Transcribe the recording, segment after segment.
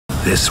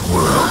This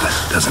world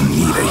doesn't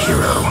need a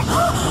hero.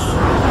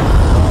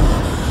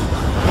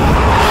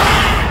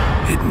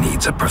 It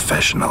needs a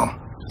professional.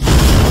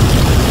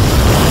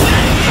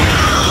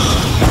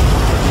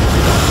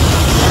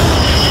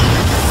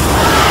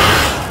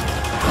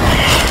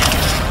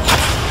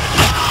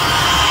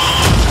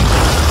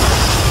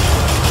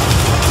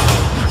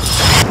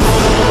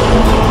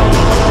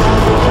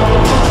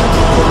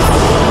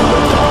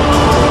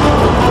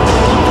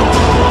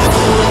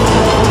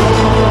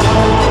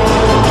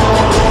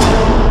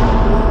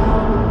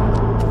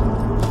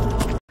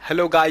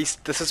 Hello guys,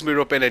 this is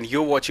Miropin and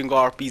you're watching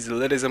RP's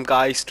ELITISM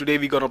guys. Today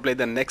we're gonna play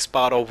the next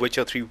part of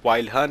Witcher 3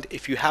 Wild Hunt.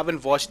 If you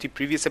haven't watched the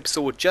previous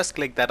episode, just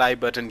click that I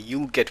button,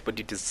 you'll get what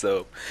you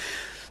deserve.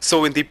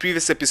 So in the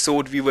previous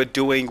episode we were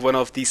doing one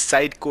of the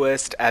side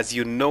quests. As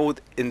you know,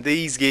 in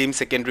these games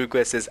secondary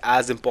quest is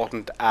as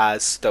important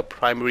as the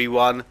primary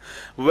one.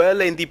 Well,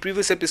 in the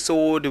previous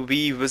episode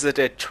we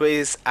visited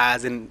Trace,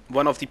 as in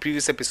one of the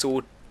previous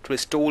episodes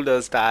Trace told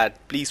us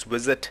that please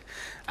visit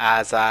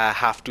as I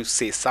have to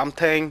say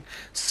something.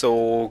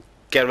 So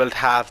Geralt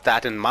have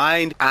that in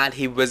mind and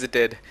he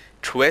visited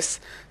Triss.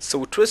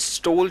 So Triss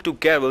told to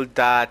Geralt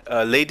that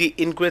Lady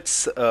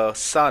Ingrid's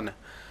son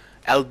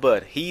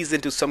Albert, he's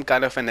into some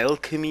kind of an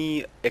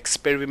alchemy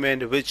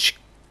experiment which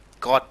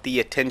got the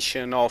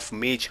attention of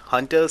mage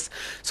hunters.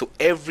 So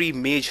every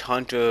mage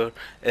hunter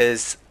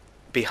is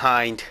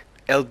behind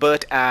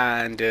Albert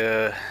and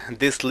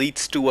this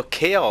leads to a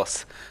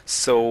chaos.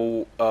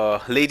 So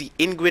Lady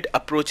Ingrid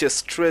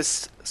approaches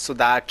Triss so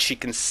that she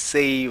can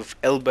save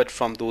Albert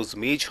from those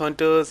mage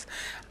hunters,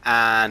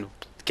 and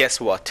guess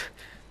what?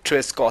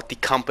 Triss got the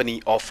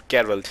company of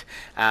Geralt,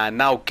 and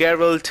now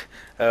Geralt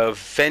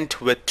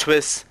went with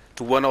Triss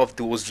to one of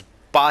those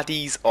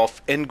parties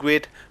of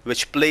Ingrid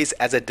which plays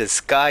as a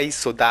disguise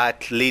so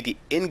that Lady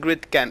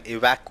Ingrid can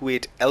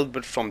evacuate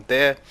Albert from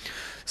there.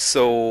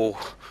 So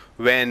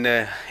when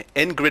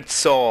Ingrid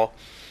saw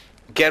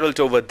Geralt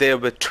over there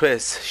with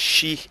Triss,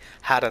 she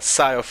had a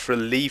sigh of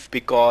relief,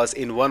 because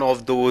in one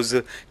of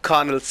those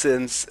Carnal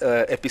Sins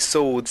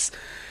episodes,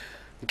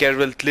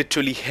 Geralt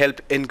literally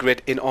helped Ingrid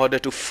in order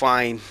to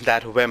find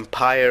that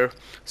vampire.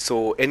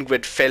 So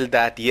Ingrid felt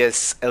that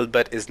yes,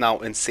 Albert is now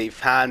in safe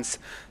hands.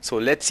 So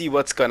let's see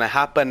what's gonna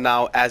happen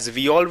now, as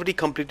we already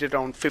completed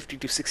around 50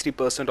 to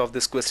 60% of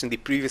this quest in the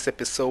previous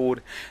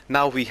episode.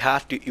 Now we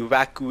have to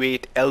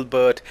evacuate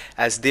Albert,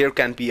 as there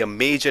can be a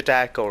mage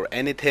attack or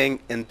anything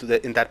in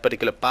that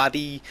particular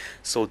party.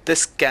 So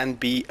this can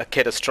be a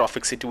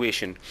catastrophic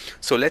situation.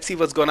 So let's see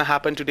what's gonna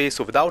happen today.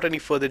 So without any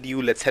further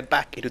ado, let's head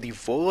back into the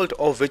world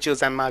of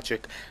witches and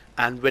magic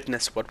and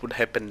witness what would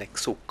happen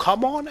next. So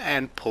come on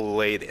and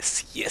play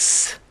this.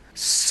 Yes.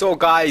 So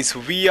guys,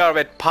 we are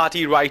at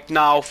party right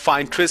now.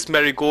 Find Triss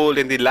Marigold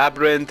in the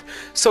labyrinth.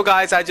 So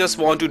guys, I just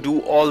want to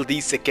do all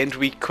these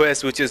secondary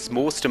quests, which is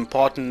most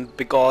important,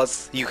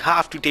 because you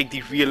have to take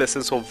the real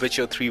essence of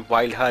Witcher 3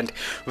 Wild Hunt.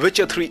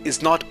 Witcher 3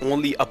 is not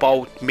only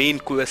about main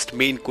quest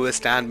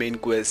and main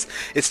quest.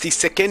 It's the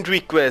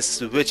secondary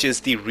quest which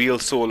is the real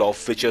soul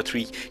of Witcher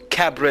 3.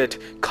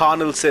 Cabret,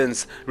 Carnal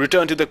Sins,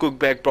 Return to the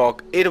Cookback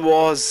Brock. It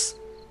was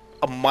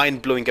a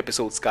mind-blowing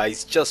episodes,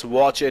 guys. Just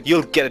watch it,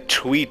 you'll get a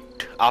treat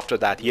after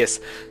that. Yes,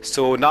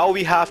 so now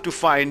we have to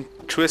find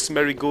Triss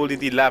Marigold in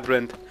the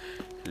labyrinth.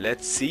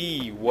 Let's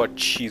see what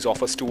she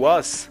offers to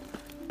us.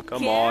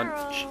 Come on.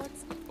 Oh,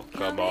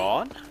 come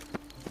on.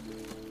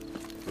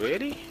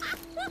 Really?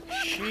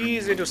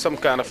 She's into some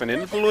kind of an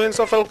influence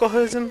of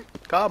alcoholism?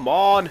 Come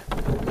on.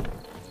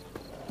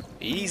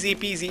 Easy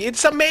peasy.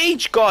 It's a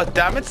mage,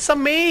 goddammit, it's a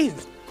mage.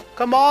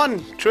 Come on,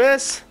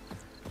 Triss.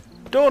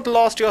 Don't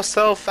lost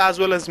yourself as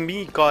well as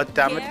me,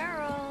 goddammit.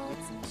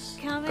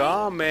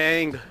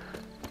 Coming.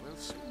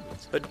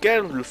 But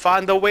Geralt will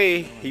find the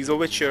way. He's a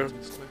witcher.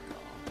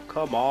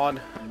 Come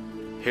on.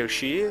 Here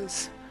she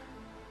is.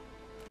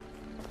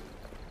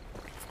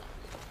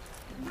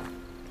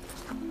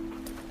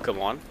 Come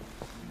on.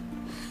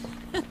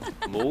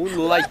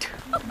 Moonlight.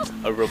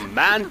 A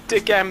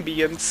romantic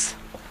ambience.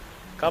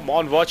 Come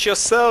on, watch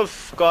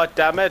yourself,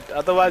 goddammit.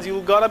 Otherwise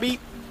you're gonna be...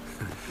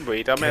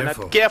 Wait a minute.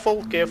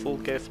 Careful.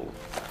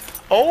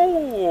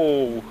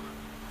 Oh!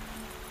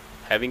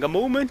 Having a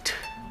moment.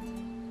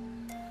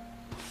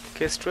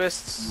 Kiss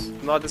Triss.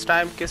 Not this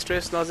time. Kiss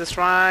Triss. Not this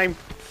time.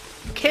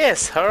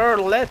 Kiss her.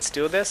 Let's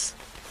do this.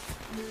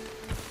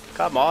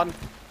 Come on.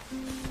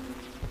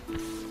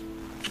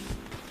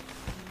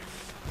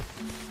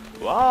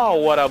 Wow,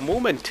 what a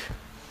moment.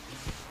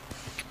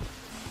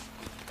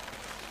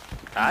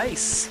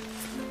 Nice.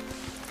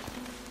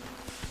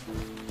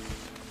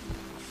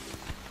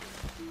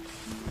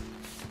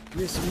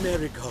 Miss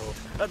Marigold,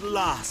 at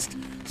last!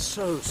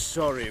 So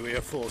sorry we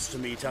are forced to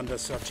meet under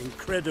such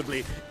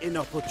incredibly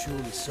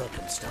inopportune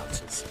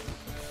circumstances.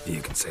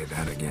 You can say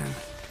that again.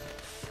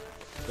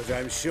 But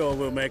I'm sure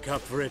we'll make up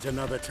for it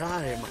another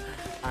time.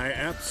 I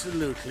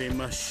absolutely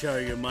must show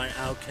you my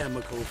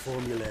alchemical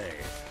formulae.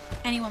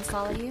 Anyone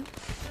follow you?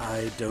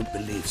 I don't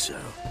believe so.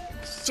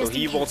 So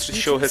he wants to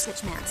show his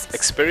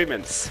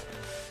experiments,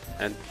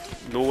 and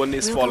no one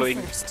is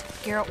following. First.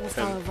 Geralt will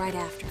follow right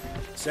after.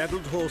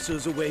 Saddled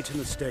horses await in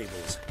the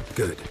stables.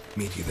 Good.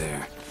 Meet you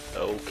there.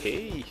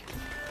 Okay.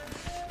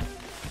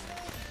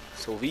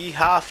 So we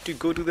have to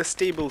go to the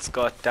stables,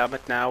 god damn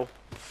it now.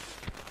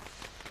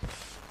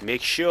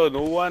 Make sure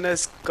no one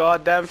is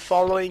goddamn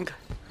following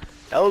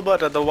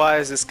Albert,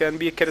 otherwise this can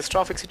be a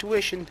catastrophic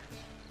situation.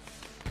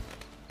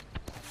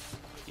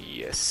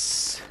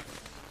 Yes.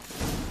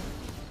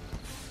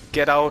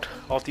 Get out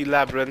of the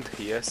labyrinth.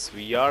 Yes,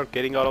 we are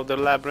getting out of the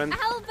labyrinth.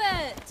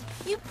 Albert!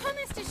 You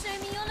promised to show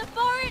me your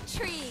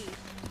laboratory!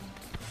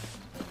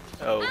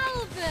 Oh,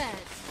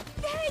 Albert!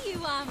 There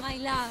you are, my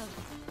love!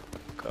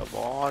 come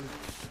on.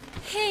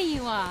 Here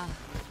you are.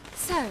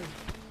 So,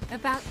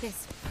 about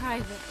this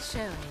private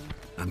showing.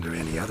 Under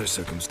any other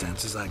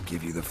circumstances, I'd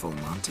give you the full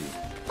Monty.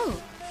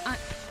 Oh,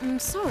 I'm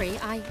sorry,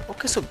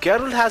 Okay, so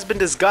Geralt has been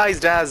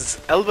disguised as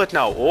Albert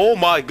now. Oh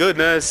my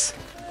goodness.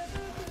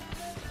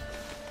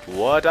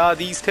 What are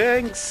these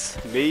things?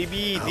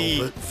 Maybe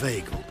Albert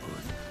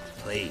Vegelbud,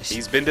 please.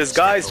 he's been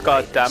disguised,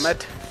 god damn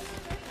it.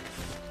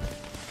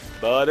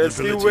 But it's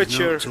the Ability's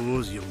Witcher. not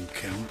towards young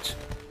Count.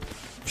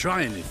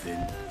 Try anything,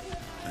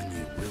 and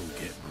you will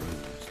get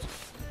bruised.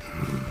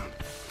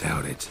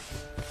 Doubt it.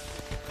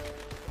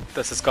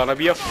 This is gonna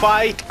be a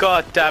fight,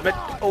 god damn it.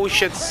 Oh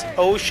shits,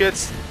 oh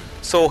shits.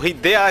 So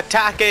they are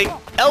attacking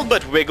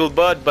Albert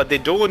Wigglebird, but they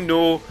don't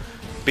know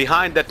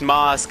behind that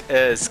mask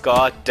is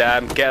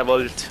goddamn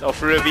Geralt of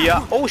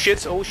Rivia. Oh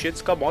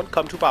shits, come on,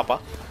 come to Papa.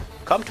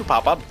 Come to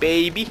Papa,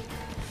 baby.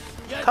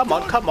 Come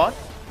on, come on.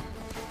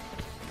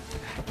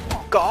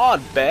 God,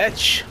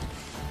 bitch.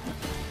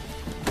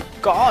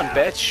 God,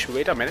 bitch.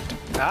 Wait a minute.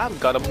 I'm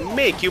gonna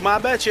make you my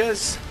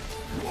bitches.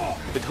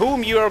 With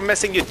whom you are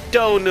messing, you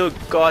don't know,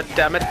 god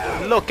damn it.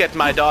 Look at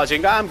my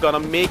dodging. I'm gonna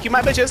make you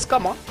my bitches.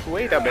 Come on.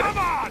 Wait a minute.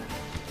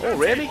 Oh,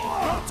 really?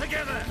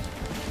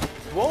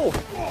 Whoa,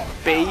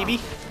 baby.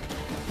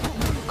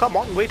 Come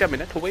on, wait a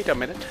minute, wait a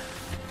minute.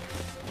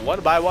 One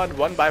by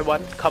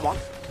one, come on.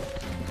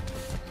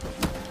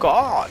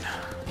 God.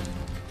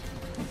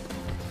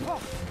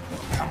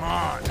 Come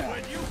on.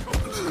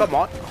 Come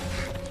on.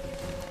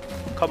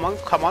 Come on,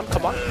 come on,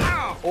 come on.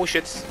 Oh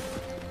shits.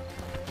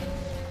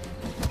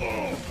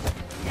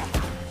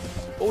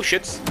 Oh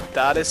shits.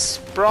 That is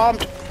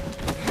prompt.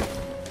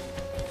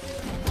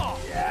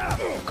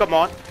 Come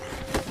on.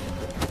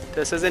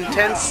 This is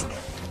intense.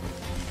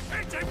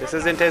 This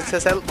is intense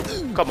as hell.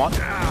 Come on.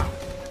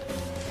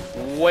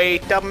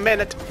 Wait a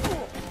minute.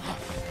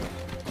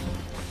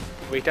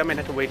 Wait a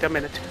minute, wait a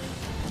minute.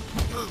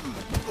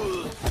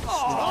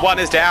 One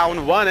is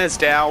down, one is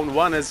down,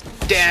 one is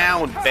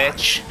down,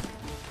 bitch.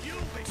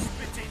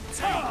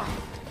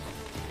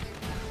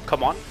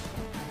 Come on.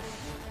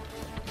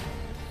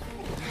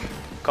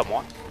 Come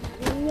on.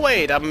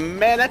 Wait a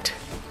minute.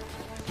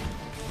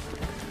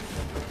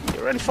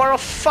 You're in for a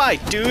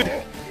fight, dude.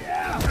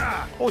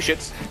 Oh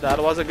shit,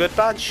 that was a good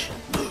punch.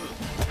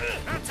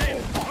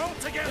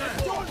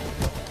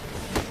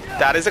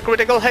 That is a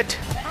critical hit.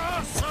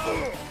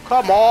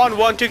 Come on,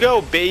 one to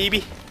go,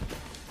 baby.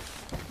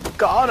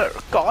 Goner,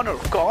 goner,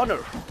 goner.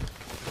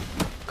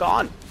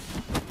 Gone,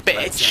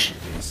 bitch.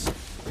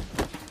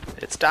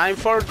 It's time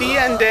for the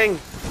ending.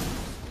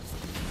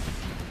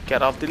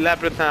 Get off the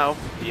labyrinth now.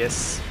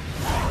 Yes.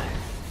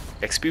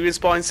 Experience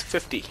points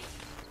 50.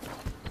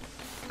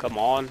 Come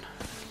on.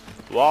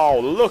 Wow,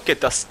 look at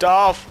the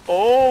stuff.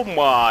 Oh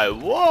my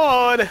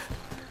word.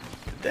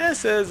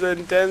 This is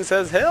intense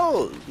as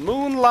hell.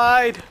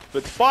 Moonlight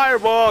with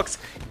fireworks.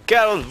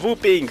 Geralt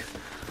whooping.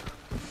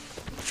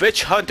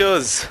 Witch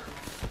hunters.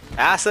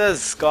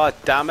 Asses. God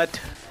damn it.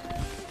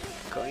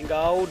 Going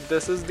out.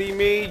 This is the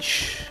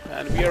mage.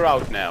 And we are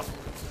out now.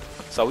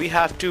 So we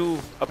have to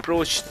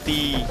approach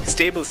the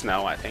stables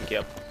now, I think.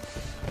 Yep.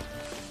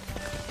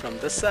 From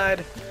this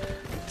side.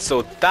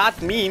 So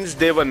that means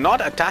they were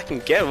not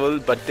attacking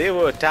Geralt, but they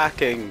were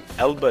attacking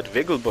Albert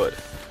Wigglebird.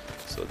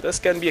 So this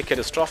can be a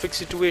catastrophic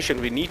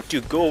situation. We need to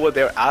go over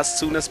there as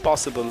soon as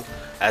possible,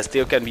 as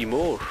there can be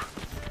more.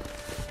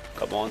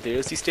 Come on,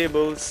 there's the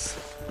stables.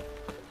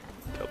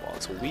 Come on,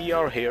 so we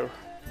are here.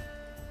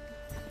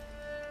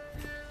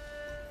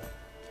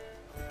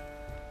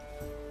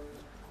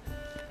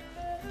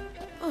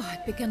 Oh,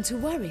 I've begun to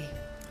worry.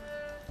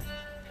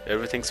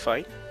 Everything's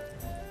fine.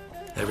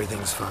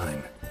 Everything's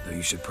fine, though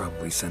you should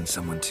probably send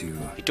someone to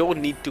You don't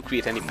need to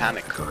create any the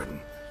panic. garden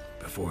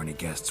before any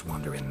guests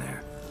wander in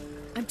there.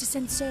 I'm to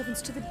send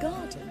servants to the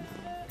garden?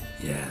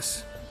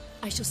 Yes.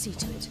 I shall see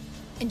to it.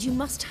 And you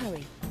must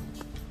hurry.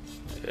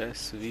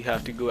 Yes, we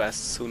have to go as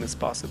soon as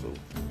possible.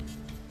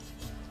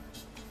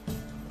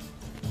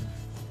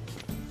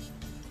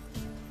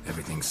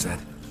 Everything's set.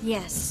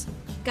 Yes.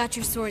 Got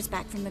your swords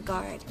back from the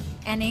guard.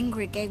 And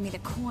Ingrid gave me the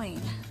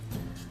coin.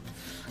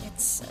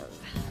 It's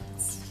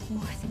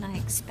more than I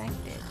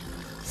expected.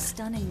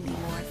 Stunningly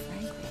more,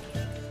 frankly.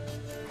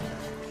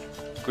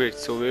 Great,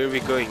 so where are we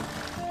going?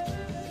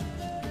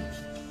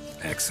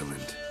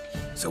 Excellent.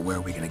 So where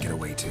are we gonna get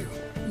away to?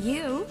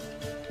 You?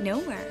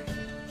 Nowhere.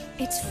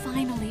 It's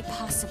finally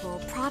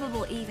possible,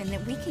 probable even,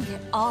 that we can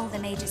get all the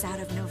mages out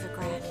of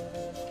Novigrad.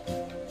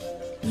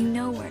 You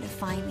know where to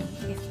find me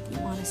if you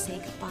want to say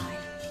goodbye.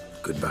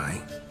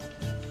 Goodbye.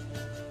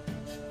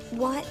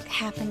 What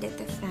happened at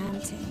the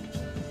fountain?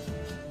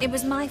 It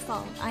was my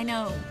fault, I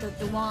know.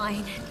 The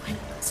wine went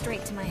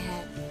straight to my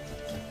head.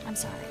 I'm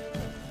sorry.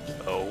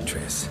 Oh.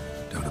 Triss,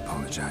 don't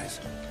apologize.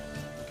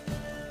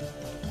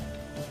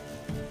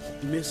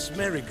 Miss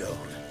Marigold.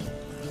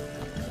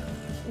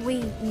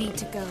 We need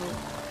to go.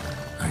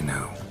 I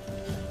know.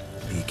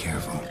 Be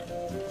careful.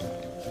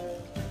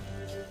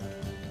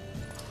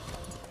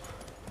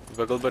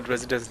 Wigglewood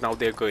residents, now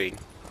they're going.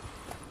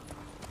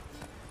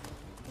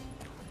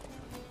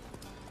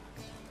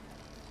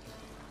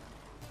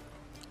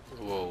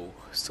 Whoa,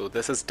 so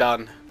this is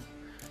done.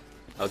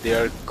 Now they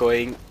are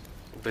going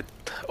with...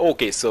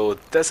 Okay, so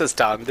this is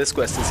done. This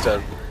quest is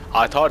done.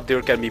 I thought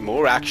there can be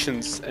more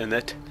actions in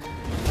it,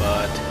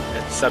 but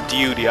it's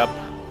subdued, yep.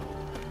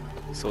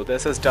 So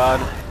this is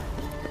done.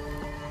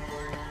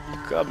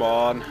 Come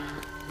on.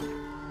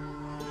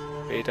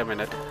 Wait a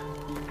minute.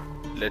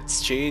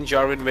 Let's change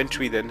our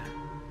inventory then.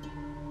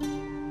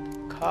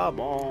 Come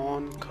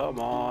on, come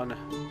on.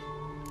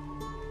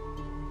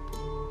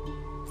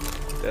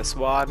 This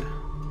one.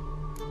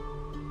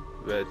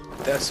 With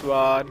this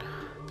one.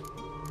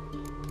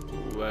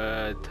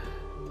 With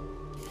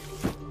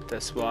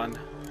this one.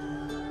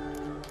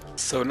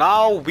 So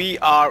now we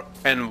are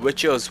in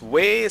Witcher's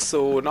Way.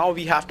 So now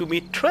we have to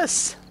meet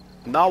Triss.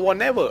 Now or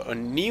never, a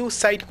new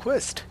side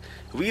quest.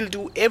 We'll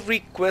do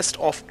every quest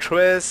of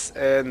Triss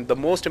and the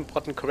most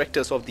important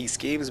characters of these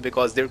games,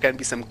 because there can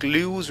be some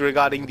clues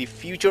regarding the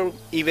future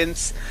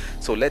events.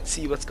 So let's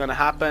see what's gonna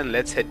happen.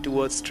 Let's head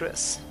towards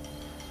Triss.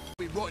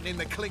 Be rotting in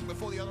the clink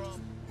before the other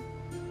arm.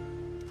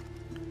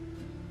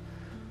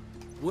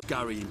 What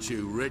carrying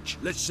to, Rich?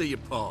 Let's see your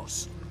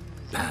pass.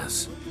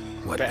 Pass.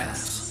 What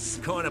pass?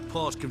 Kind of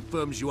pass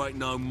confirms you ain't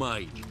no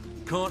mage.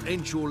 Can't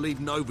enter or leave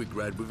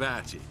Novigrad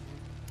without it.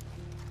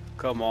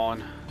 Come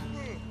on.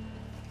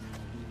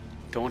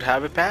 Don't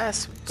have a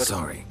pass? But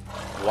Sorry.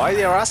 why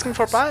they are asking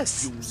for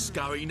pass? You'll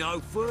scurry no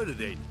further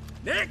then.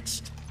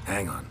 Next!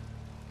 Hang on.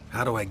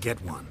 How do I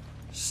get one?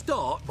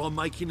 Start by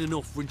making an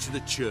offering to the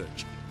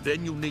church.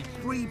 Then you'll need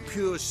 3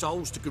 pure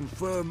souls to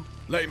confirm...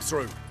 Let him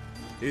through.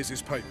 Here's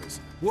his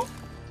papers. What?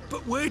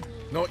 But where'd...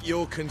 Not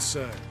your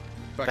concern.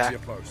 Back to your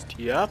post.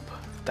 Yep.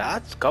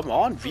 That's... Come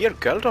on. We are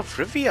Guild of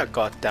Rivia,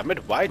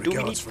 goddammit. Why do we need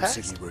Regards from pass?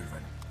 Siggy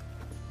Reuven.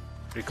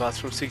 Regards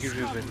from Siggy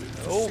Reuven.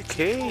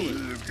 Okay.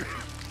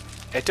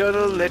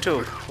 Eternal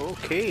letter.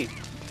 Okay.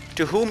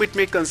 To whom it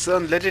may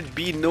concern, let it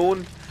be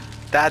known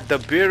that the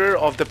bearer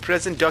of the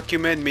present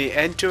document may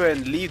enter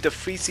and leave the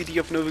free city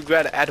of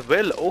Novigrad at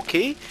will.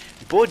 Okay.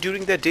 Both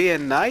during the day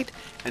and night,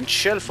 and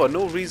shall for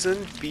no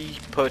reason be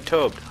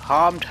perturbed,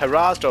 harmed,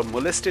 harassed, or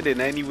molested in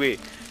any way.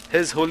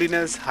 His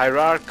Holiness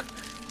Hierarch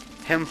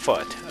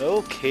Hemfort.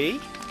 Okay.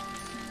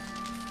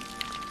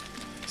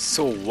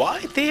 So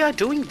why they are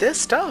doing this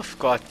stuff?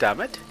 God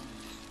damn it!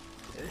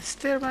 Is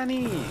there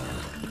any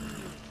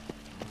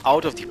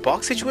out of the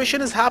box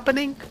situation is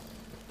happening?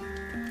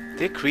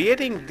 They're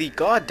creating the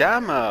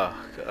goddamn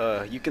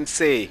you can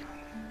say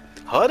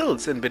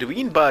hurdles in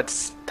between, but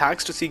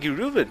thanks to Siggy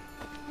Reuven,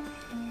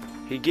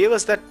 he gave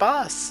us that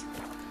pass.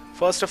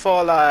 First of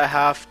all, I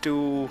have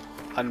to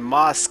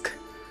unmask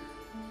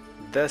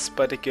this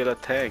particular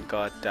thing.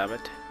 God damn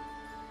it!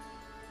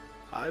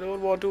 I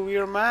don't want to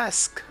wear a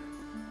mask.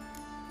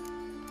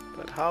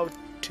 But how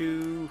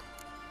to...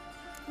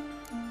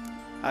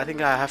 I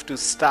think I have to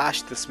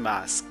stash this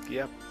mask.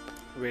 Yep.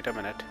 Wait a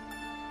minute.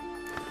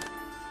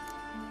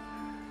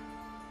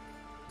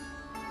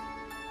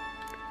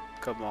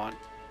 Come on.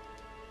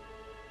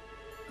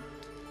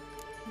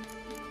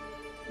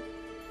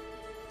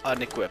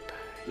 Unequip.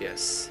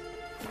 Yes.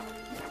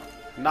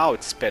 Now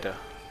it's better.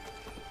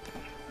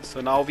 So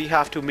now we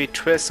have to meet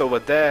Triss over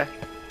there.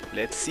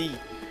 Let's see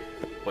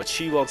what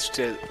she wants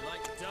to tell.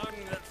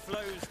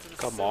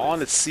 Come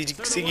on, it's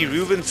Siggy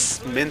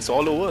Reuven's mints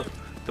all over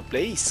the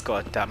place,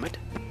 god damn it.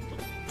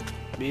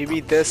 Maybe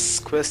this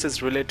quest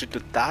is related to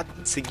that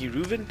Siggy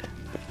Reuven?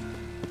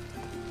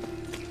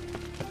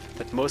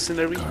 That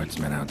mercenary?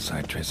 Guardsmen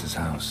outside Triss's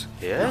house.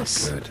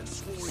 Yes. Not good.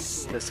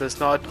 This is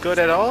not good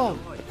at all.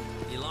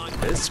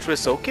 Is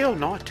Triss okay or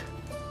not?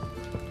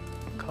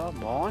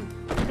 Come on.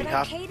 We But I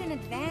have... paid in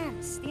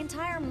advance, the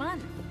entire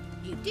month.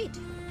 You did,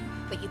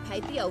 but you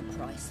paid the old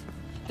price.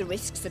 The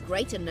risks are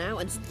greater now,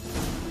 and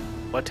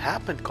What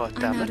happened, god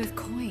I'm damn out it? of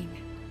coin.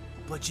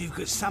 But you've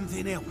got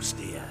something else,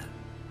 dear.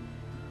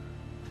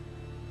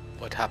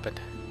 What happened?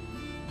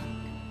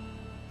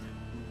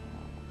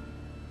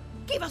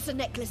 give us the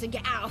necklace and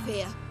get out of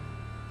here.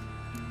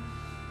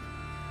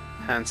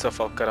 Hands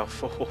off, I'll cut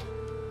off. Oh.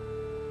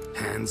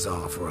 Hands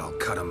off or I'll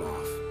cut them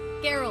off.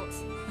 Geralt,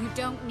 you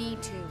don't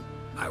need to.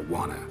 I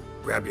wanna.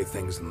 Grab your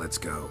things and let's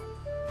go.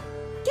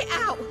 Get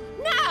out,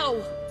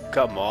 now!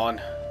 Come on.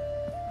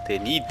 They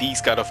need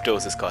these kind of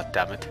doses,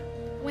 goddammit.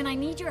 When I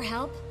need your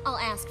help, I'll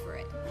ask for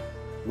it.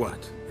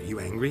 What? Are you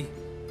angry?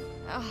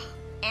 Ugh,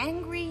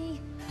 angry?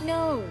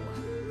 No.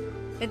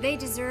 But they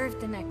deserved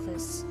the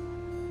necklace.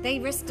 They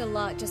risked a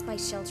lot just by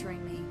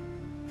sheltering me.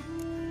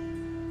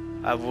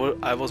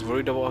 I was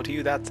worried about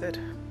you, that's it.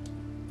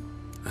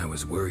 I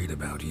was worried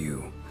about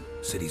you.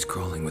 City's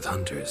crawling with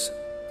hunters.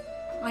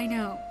 I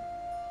know.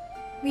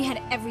 We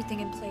had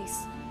everything in place.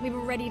 We were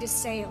ready to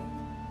sail.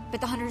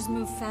 But the hunters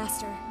moved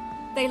faster.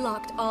 They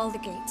locked all the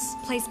gates,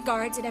 placed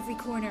guards at every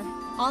corner,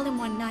 all in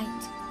one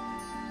night.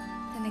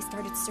 Then they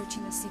started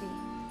searching the city,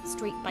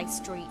 street by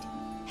street,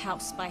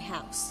 house by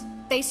house.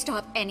 They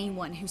stop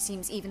anyone who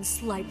seems even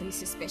slightly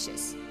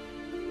suspicious.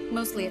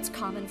 Mostly it's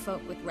common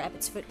folk with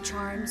rabbit's foot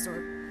charms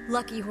or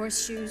lucky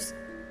horseshoes.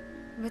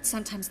 But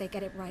sometimes they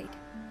get it right.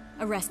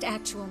 Arrest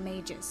actual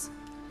mages.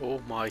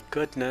 Oh my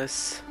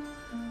goodness.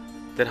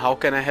 Then how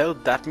can I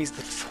help? That means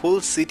the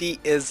whole city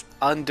is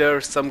under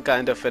some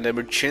kind of an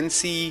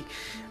emergency.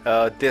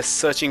 They're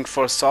searching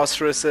for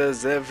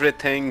sorceresses,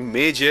 everything,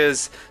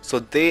 mages. So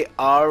they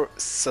are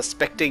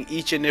suspecting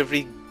each and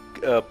every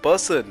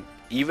person.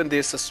 Even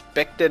they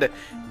suspected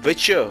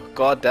Witcher,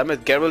 god damn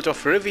it, Geralt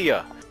of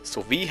Rivia.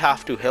 So we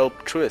have to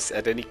help Triss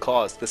at any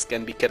cost. This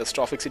can be a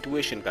catastrophic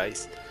situation,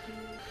 guys.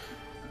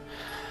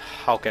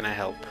 How can I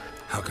help?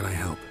 How can I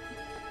help?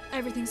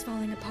 Everything's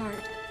falling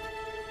apart.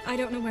 I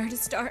don't know where to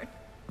start.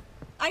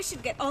 I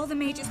should get all the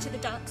mages to the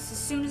docks as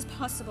soon as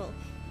possible.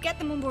 Get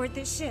them on board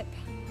this ship.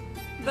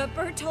 But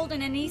Bertold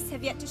and Anise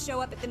have yet to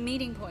show up at the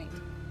meeting point.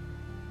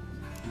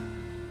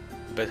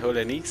 Bertold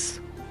and Anise?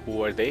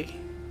 Who are they?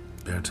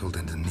 Bertold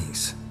and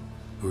Anise.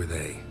 Who are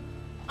they?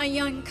 A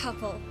young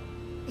couple.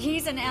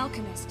 He's an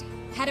alchemist.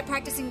 Had a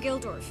practice in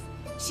Gildorf.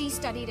 She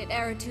studied at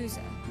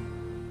Aretusa.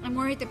 I'm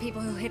worried the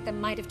people who hit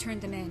them might have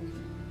turned them in.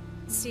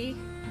 See?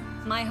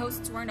 My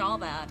hosts weren't all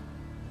bad.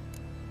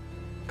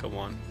 Come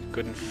on,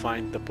 couldn't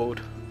find the boat.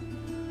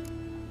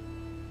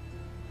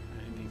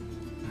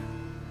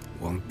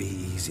 Won't be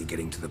easy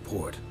getting to the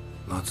port.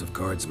 Lots of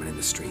guardsmen in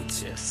the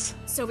streets. Yes.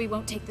 So we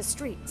won't take the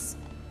streets.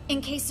 In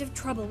case of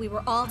trouble, we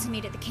were all to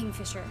meet at the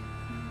Kingfisher.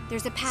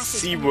 There's a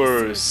passage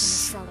under the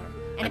sewers from the cellar,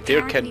 and there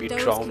can apparently be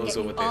those drowners can get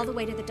over you there. all the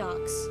way to the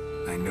docks.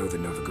 I know the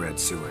Novigrad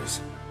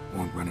sewers.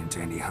 Won't run into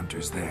any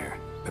hunters there,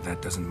 but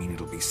that doesn't mean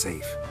it'll be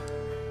safe.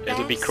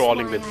 It'll be That's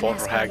crawling why with I'm water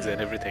asking hags you.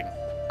 and everything.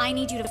 I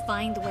need you to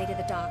find the way to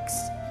the docks,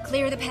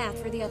 clear the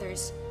path for the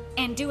others,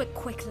 and do it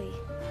quickly.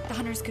 The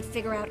hunters could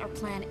figure out our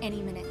plan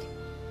any minute.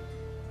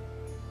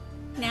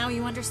 Now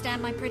you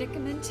understand my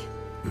predicament?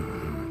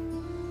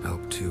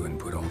 Help two and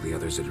put all the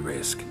others at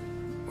risk.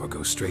 Or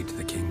go straight to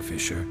the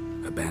Kingfisher,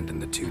 abandon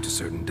the two to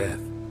certain death.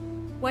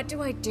 What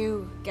do I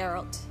do,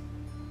 Geralt?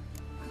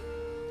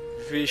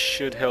 We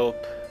should help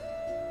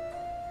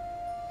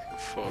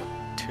for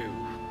two.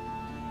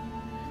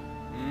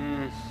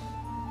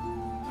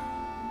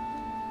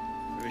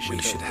 We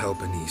should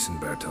help Anise and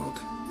Bertold.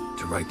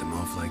 To write them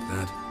off like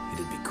that,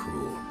 it'd be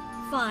cruel.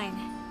 Fine.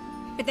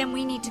 But then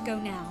we need to go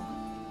now.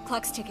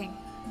 Clock's ticking.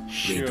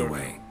 Lead the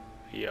way.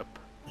 Yep.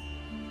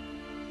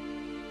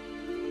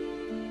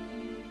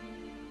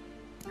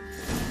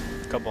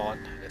 Come on.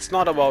 It's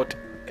not about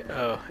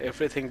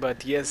everything,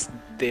 but yes,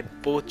 they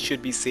both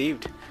should be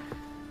saved.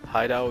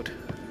 Hide out.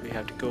 We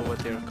have to go over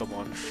there. Come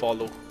on,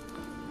 follow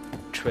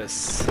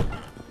Triss.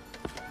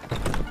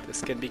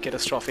 This can be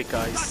catastrophic,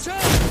 guys.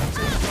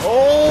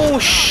 Oh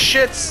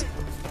shit!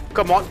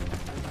 Come on,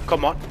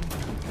 come on,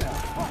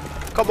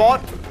 come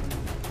on,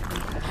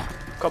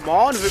 come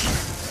on,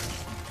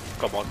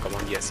 come on, come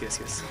on. Yes, yes,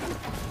 yes.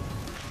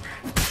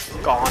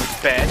 Gone,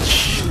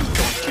 bitch!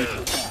 Don't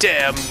you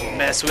dare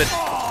mess with.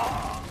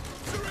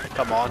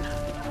 Come on,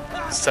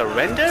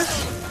 surrender.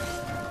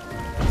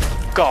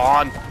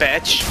 Gone,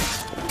 bitch!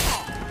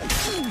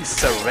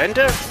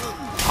 Surrender?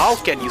 How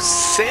can you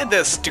say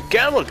this to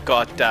Geralt?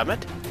 God damn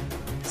it!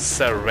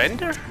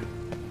 Surrender?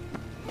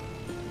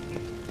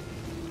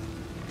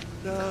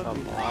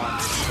 Come on.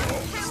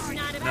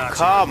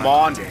 Come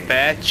on,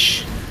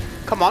 bitch.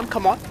 Come on,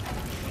 come on.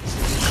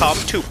 Come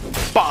to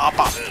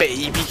Papa,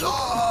 baby.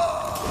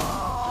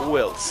 Who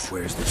else?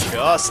 Where's the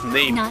Just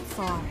name. Not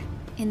far.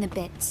 In the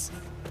bits.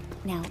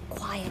 Now,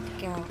 quiet,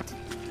 Geralt.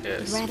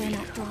 Yes. I'd rather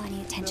not draw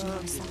any attention to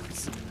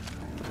ourselves.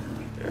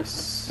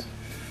 Yes.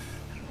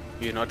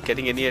 You're not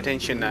getting any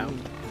attention now.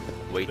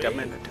 Wait a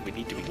minute. We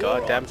need to be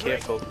goddamn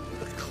careful.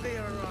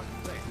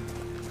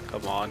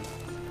 Come on.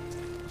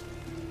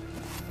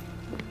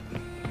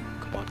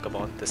 Come on, come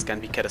on. This can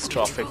be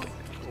catastrophic.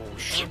 Oh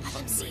shit.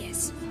 Oh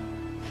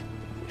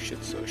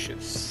shit, oh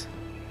shit.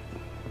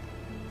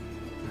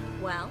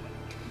 Well?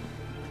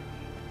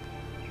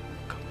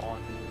 Come on.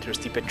 There's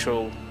the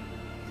patrol.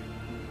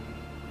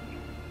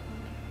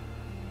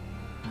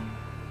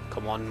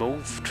 Come on,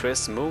 move.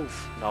 Triss,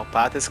 move. Now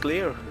path is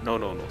clear. No,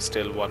 no, no.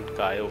 Still one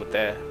guy over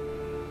there.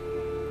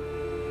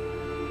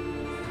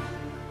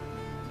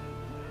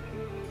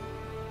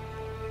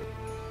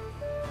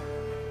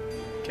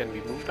 Can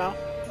we move now?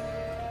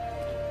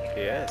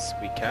 Yes,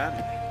 we can.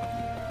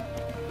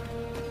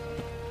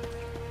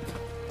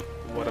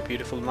 What a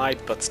beautiful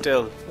night, but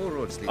still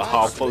a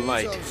harmful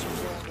night.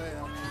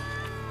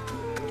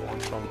 Come on,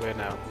 from where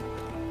now?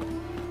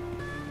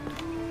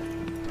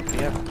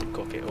 Yep,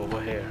 okay,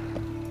 over here.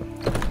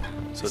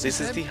 So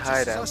this is the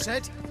hideout.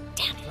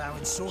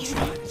 Plowing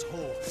sorcery in his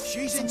hall.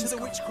 She's into the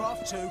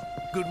witchcraft too.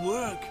 Good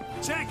work.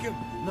 Take him.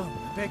 No,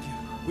 I beg you.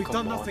 We've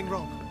done nothing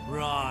wrong.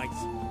 Right.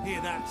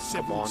 Hear that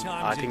several times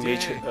I think a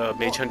day.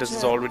 Mage Hunters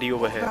is already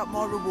over here. About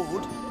my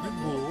reward?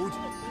 Reward?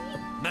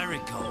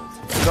 Marigold.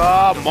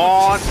 Come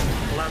on!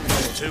 Land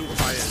on 2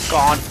 fires. Go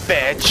on,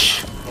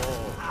 bitch!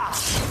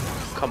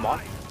 Come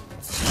on.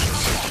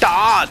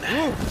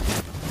 Done!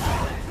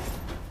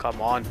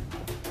 Come on.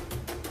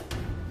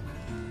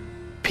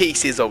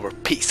 Pieces over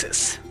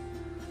pieces.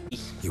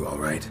 You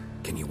alright?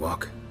 Can you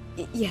walk?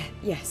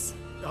 Yes.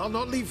 I'll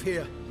not leave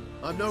here.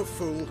 I'm no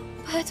fool.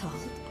 Bertolt.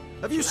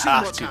 Have you You seen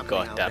have what's to,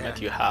 happening out there?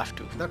 goddammit, you have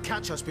to. They'll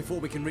catch us before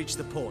we can reach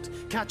the port.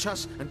 Catch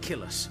us and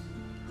kill us.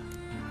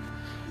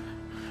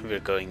 We're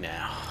going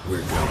now.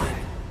 We're going.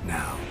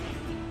 Now.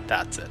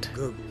 That's it.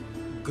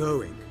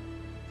 Going.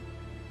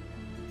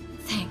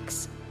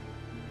 Thanks.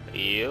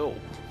 Yo.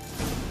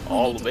 We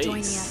need to join the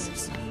Always.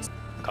 others.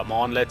 Come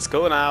on, let's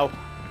go now.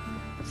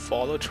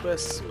 Follow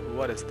twist.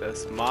 What is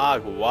this?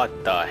 Marg,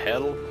 what the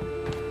hell?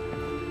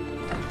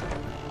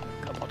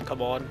 Come on,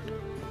 come on.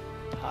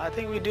 I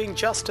think we're doing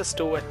justice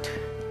to it.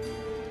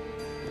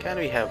 Can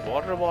we have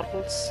water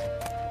bottles?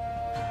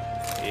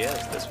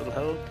 Yes, this will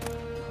help.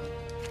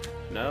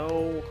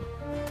 No.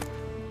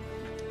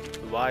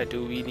 Why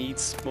do we need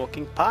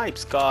smoking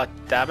pipes? God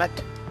damn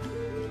it.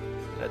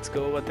 Let's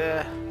go over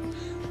there.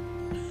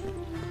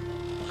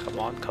 Come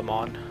on, come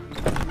on.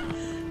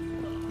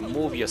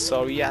 Move your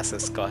sorry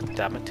asses, god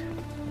damn it.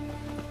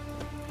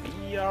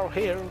 We are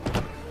here.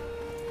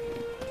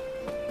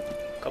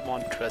 Come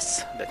on,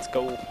 Triss, let's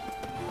go.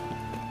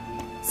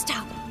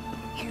 Stop.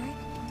 Eric?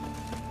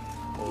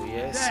 Oh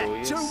yes, There, oh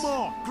yes. 2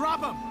 more.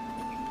 Grab them.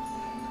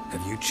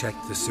 Have you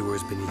checked the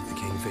sewers beneath the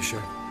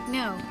Kingfisher?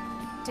 No.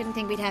 Didn't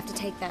think we'd have to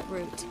take that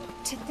route.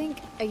 To think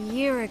a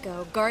year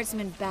ago,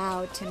 guardsmen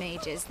bowed to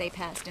mages they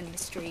passed in the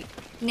street.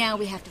 Now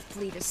we have to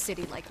flee the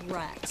city like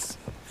rats.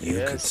 You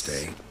could Yes.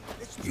 stay.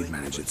 You'd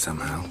manage it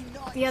somehow.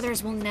 The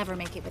others will never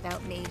make it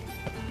without me.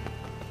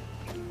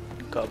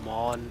 Come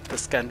on,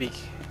 this can be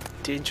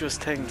dangerous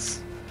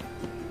things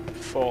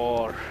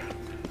for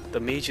the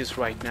mages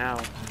right now.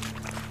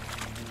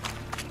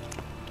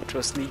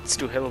 Triss needs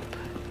to help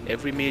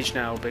every mage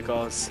now,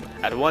 because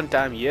at one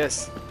time,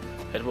 yes,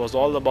 it was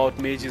all about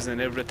mages and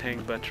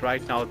everything, but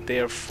right now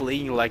they're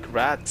fleeing like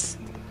rats.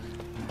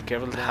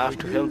 Carol will have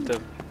to help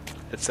them.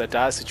 It's a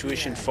dire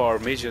situation for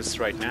mages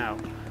right now.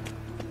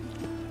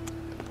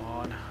 Come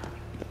on.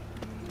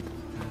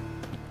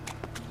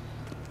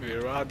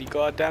 Where are the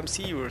goddamn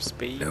sewers,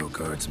 babe? No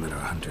guardsmen or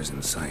hunters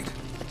in sight.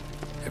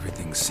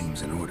 Everything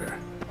seems in order.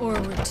 Or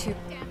we're too...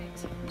 Damn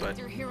it. But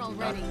They're here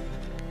already.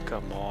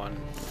 come on.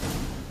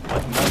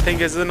 But nothing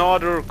is in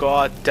order,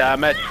 god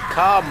damn it.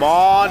 Come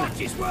on!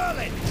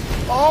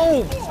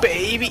 Oh,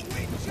 baby!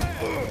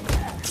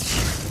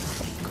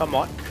 Come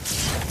on.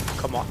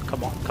 Come on,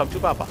 come on. Come to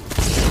Papa.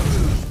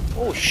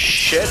 Oh,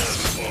 shit.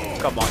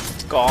 Come on.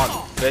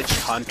 Gone. Witch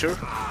Hunter.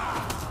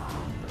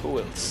 Who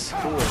else?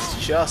 Who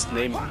else? Just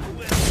name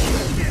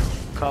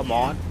it. Come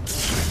on.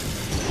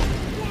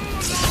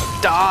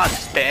 Done,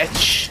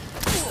 bitch!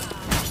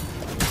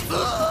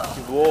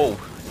 Whoa,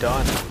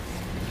 done.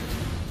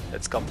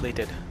 It's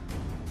completed.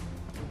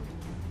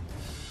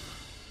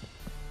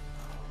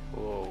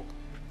 Whoa.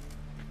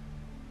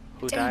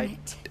 Who Damn died?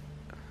 it.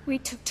 We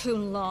took too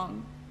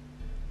long.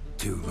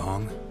 Too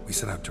long? We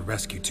set out to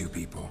rescue 2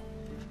 people.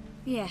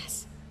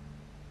 Yes.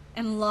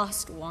 And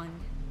lost one.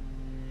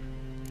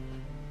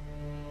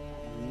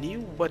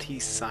 Knew what he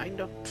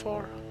signed up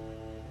for?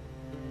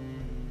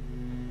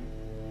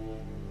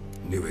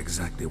 Knew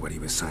exactly what he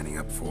was signing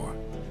up for.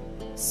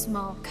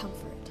 Small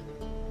comfort.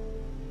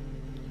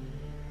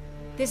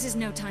 This is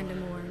no time to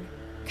mourn.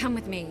 Come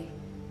with me.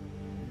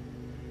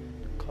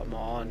 Come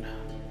on.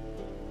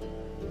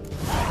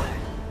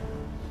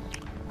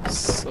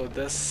 So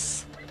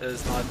this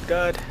is not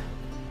good.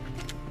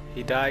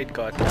 He died,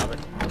 god damn it.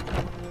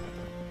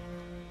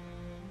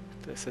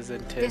 This is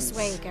intense. This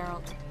way,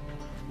 Geralt.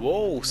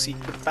 Whoa,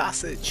 secret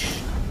passage.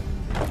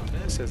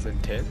 This is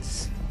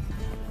intense.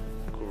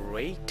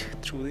 Great,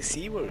 through the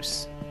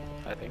sewers,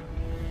 I think.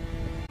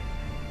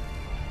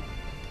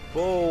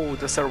 Whoa,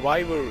 the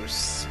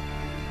survivors.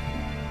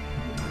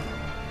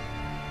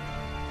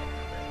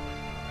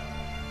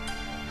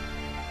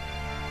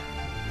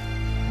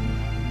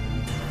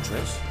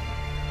 Triss,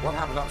 what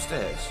happened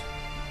upstairs?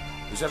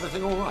 Is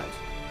everything all right?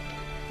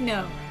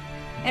 No.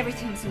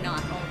 Everything's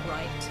not all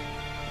right.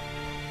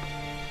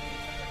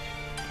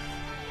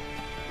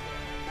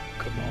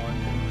 Come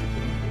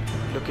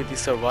on. Look at the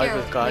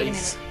survivors, Geralt, wait a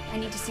guys. minute. I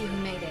need to see who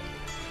made it.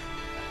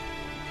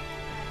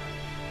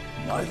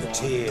 Neither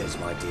tears,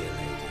 my dear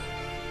lady.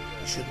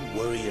 You shouldn't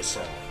worry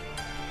yourself.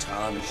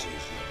 Tarnishes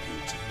your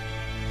beauty.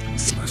 You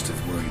must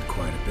have worried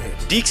quite a bit.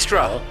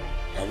 Dijkstra!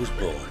 I was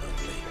born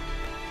ugly.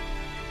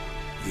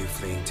 You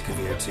fleeing to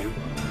Kavir too?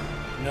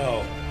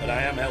 No, but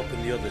I am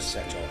helping the others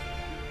set off.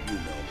 You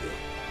know Bill.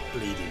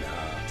 Bleeding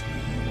heart.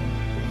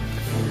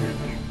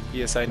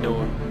 Yes, I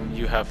know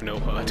you have no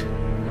heart.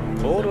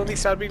 Oh, only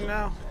start bleeding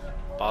now.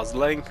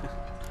 Puzzling.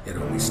 It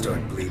only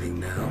start bleeding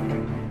now.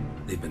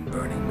 They've been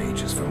burning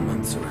mages for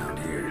months around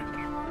here.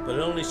 But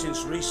only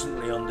since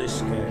recently on this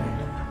scale.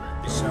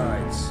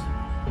 Besides,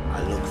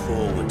 I look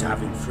forward to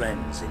having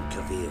friends in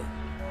Kavir,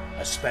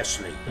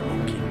 especially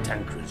among King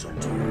Tancred's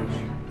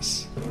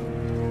entourage.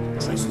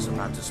 Tracy's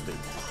about to speak.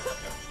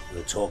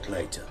 We'll talk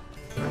later.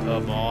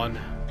 Come on.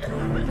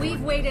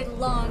 We've waited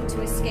long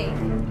to escape.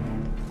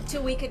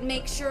 Till we could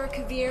make sure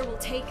Kavir will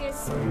take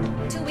us.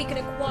 Till we could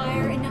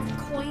acquire enough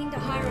coin to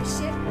hire a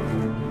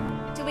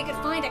ship. Till we could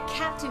find a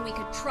captain we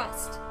could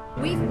trust.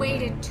 We've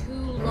waited too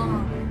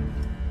long.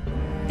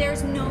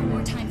 There's no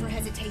more time for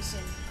hesitation.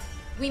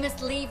 We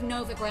must leave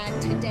Novigrad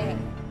today.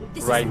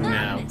 This Right is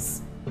now.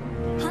 madness.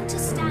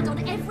 Hunters stand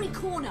on every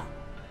corner.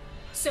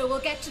 So we'll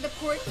get to the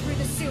port through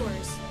the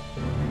sewers.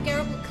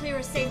 Garrett will clear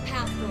a safe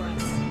path for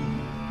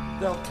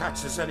us. They'll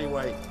catch us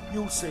anyway.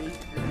 You'll see.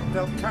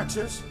 They'll catch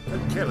us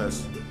and kill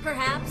us.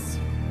 Perhaps.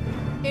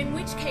 In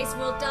which case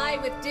we'll die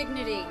with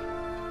dignity.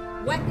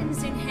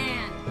 Weapons in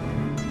hand.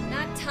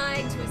 Not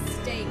tied to a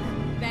stake,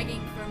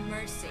 begging for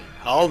mercy.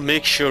 I'll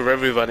make sure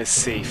everyone is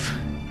safe.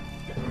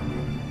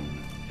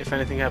 If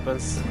anything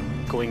happens,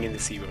 going in the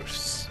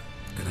sewers.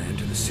 Gonna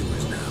enter the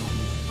sewers now.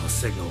 I'll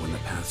signal when the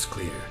path's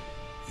clear.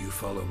 You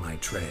follow my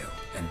trail,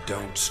 and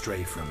don't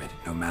stray from it,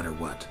 no matter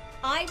what.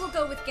 I will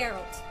go with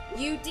Geralt.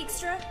 You,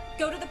 Dijkstra,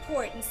 go to the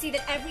port and see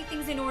that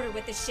everything's in order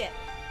with the ship.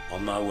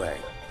 On my way.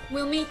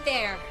 We'll meet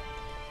there.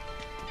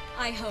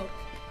 I hope.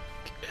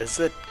 Is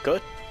it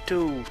good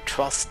to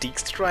trust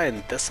Dijkstra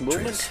in this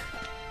moment? Triss,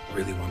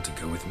 really want to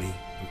go with me?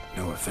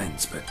 No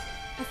offense, but...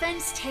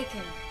 Offense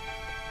taken.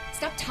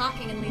 Stop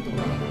talking and lead the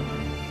way.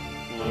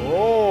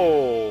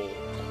 Whoa!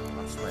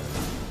 That's right.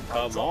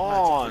 Come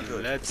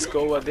on, let's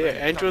go over there.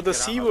 Enter the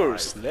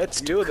sewers.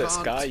 Let's do this,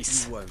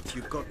 guys. You won't.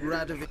 You've got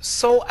rid of it.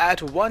 So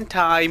at one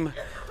time,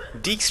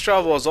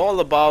 Dijkstra was all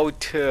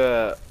about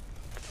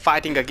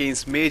fighting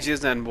against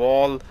mages and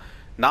Wall.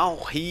 Now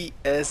he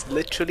is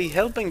literally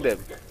helping them.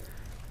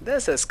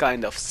 This is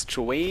kind of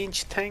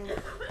strange thing.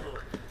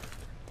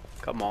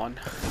 Come on,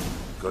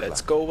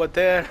 let's go over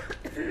there.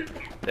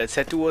 Let's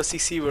head towards the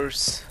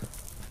sewers.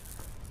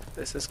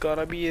 This is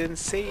gonna be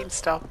insane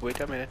stuff. Wait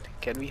a minute,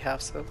 can we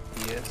have some?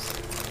 Yes.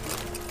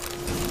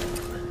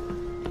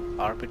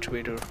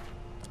 Arbitrator.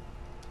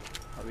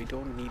 We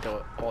don't need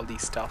all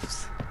these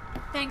stuffs.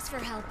 Thanks for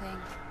helping.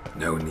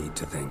 No need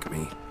to thank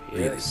me.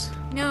 Yes.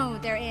 No,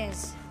 there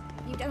is.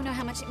 You don't know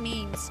how much it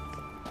means.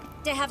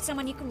 To have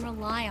someone you can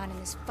rely on in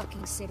this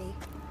fucking city. Really.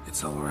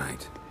 It's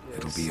alright.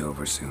 It'll be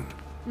over soon.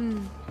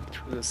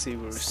 Through the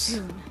sewers.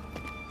 Soon.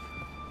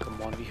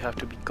 Come on, we have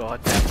to be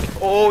goddamn.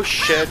 Oh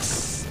shit!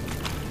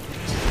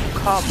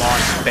 Come on,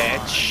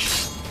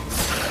 bitch!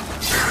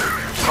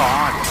 Come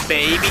on,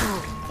 baby!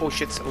 Oh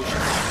shit! Oh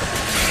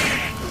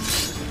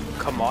shit!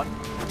 Come on!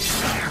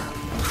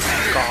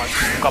 God!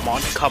 Come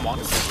on! Come on!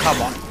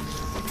 Come on!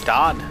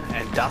 Done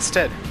and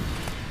dusted.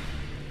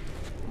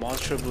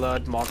 Monster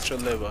blood, monster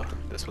liver.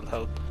 This will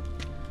help.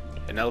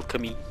 An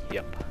alchemy.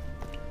 Yep.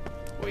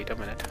 Wait a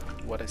minute.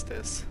 What is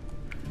this?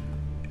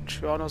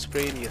 Toronto's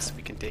brain. Yes,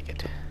 we can take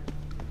it.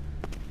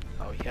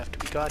 Oh, you have to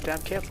be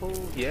goddamn careful.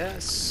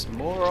 Yes,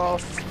 more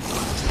of.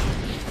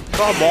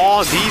 Come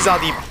on, these are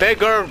the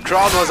bigger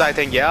Tronos, I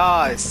think.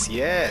 Yes,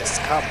 yes,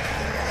 come.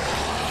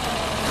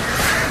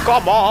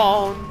 Come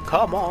on,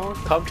 come on,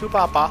 come to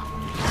Papa.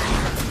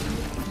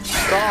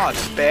 God,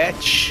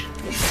 bitch.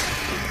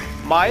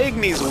 My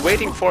Igni's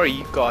waiting for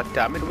you. God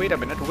damn it. Wait a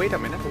minute, wait a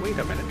minute, wait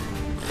a minute.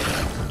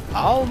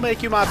 I'll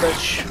make you my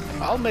bitch.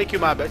 I'll make you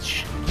my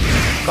bitch.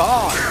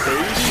 God,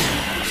 baby.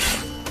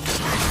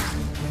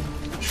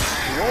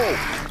 Whoa.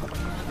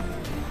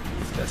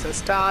 This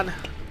is done.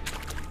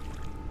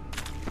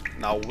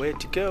 Now where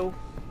to go?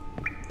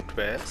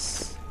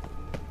 Dress.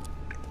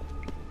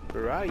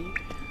 Right.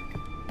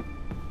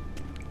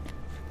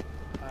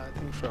 I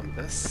think from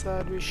this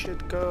side we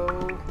should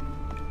go.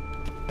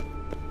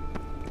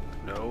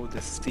 No,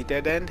 this is the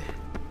dead end.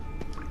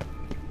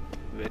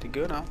 Where to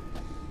go now?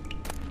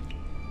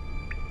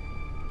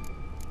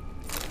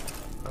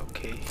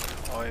 Okay,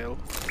 oil.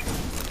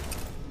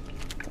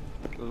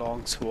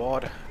 Long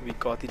sword. We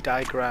got the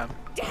diagram.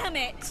 Damn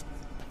it!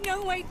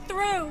 No way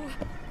through!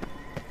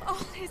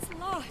 All is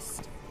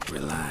lost.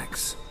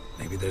 Relax.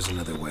 Maybe there's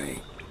another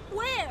way.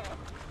 Where?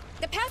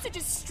 The passage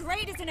is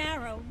straight as an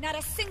arrow, not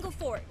a single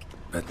fork.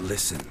 But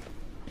listen.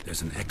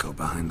 There's an echo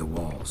behind the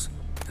walls,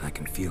 and I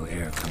can feel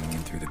air coming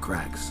in through the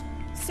cracks.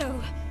 So,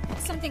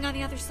 something on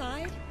the other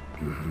side?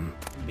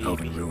 Mm-hmm.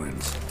 Elven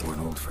ruins, or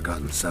an old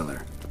forgotten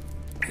cellar.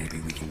 Maybe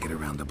we can get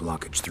around the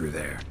blockage through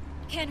there.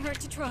 Can't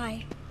hurt to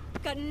try.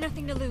 Got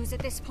nothing to lose at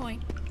this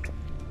point.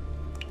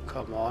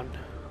 Come on.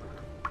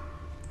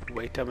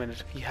 Wait a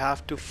minute. We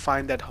have to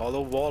find that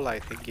hollow wall, I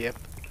think. Yep.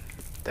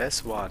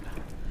 This one.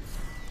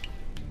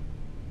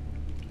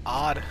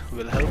 R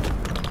will help.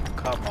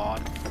 Come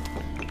on.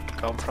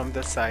 Come from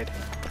this side.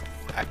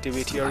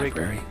 Activate your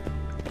library. rig.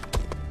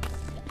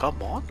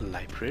 Come on,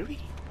 library.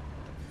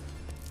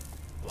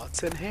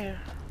 What's in here?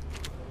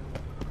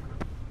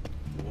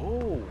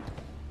 Whoa.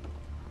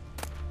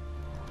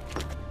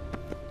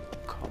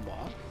 Come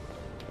on.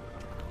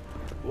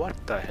 What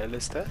the hell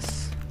is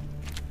this?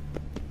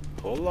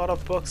 Whole lot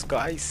of books,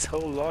 guys.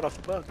 Whole lot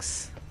of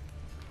books.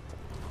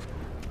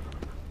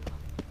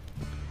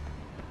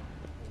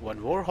 One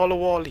more hollow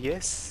wall,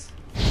 yes.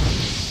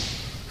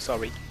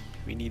 Sorry,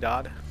 we need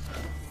that.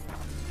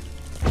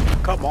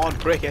 Come on,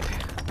 break it.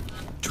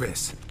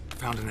 Triss,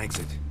 found an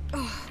exit.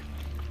 Oh,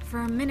 for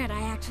a minute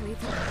I actually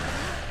thought...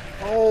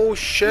 Oh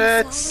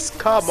shit,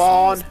 come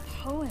on.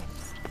 Poems.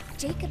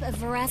 Jacob of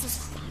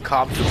Veraza's...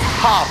 Come to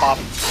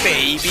Papa,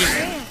 baby.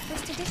 Rare,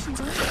 first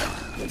edition's over.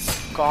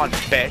 Come on,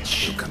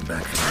 bitch. You'll come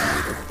back for me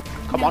later.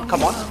 Come on,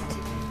 come on.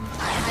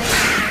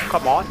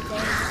 Come on.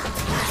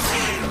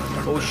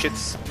 Oh shit.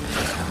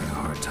 Having a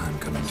hard time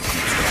coming to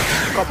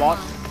grips. Come on.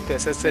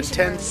 This is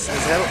intense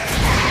as hell.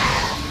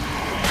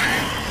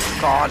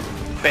 Gone,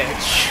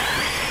 bitch.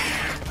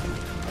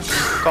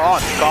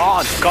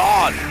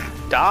 Gone.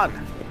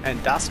 Done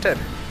and dusted.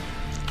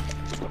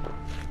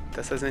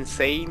 This is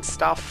insane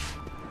stuff.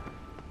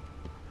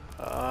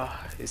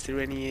 Is there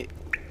any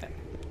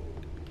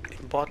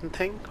important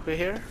thing over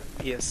here?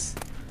 Yes.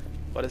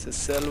 What is this?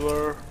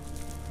 Silver.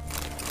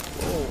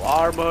 Oh,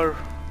 armor.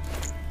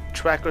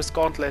 Tracker's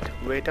gauntlet.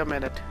 Wait a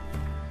minute.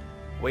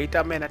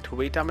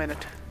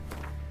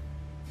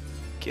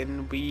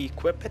 Can we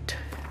equip it?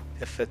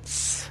 If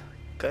it's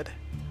good.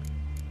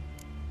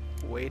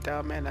 Wait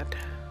a minute.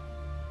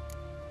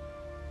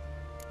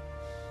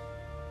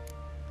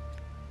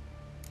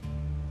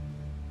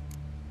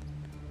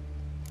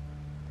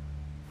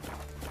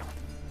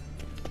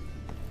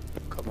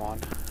 Come on,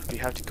 we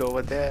have to go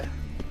over there.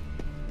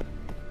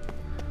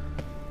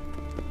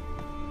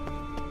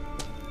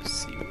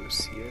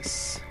 Serious,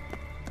 yes.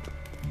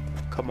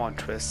 Come on,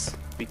 Triss,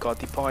 we got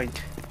the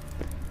point.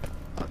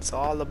 It's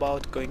all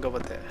about going over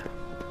there.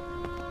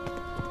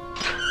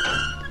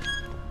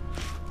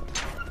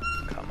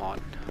 Come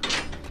on.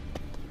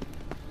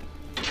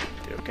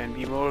 There can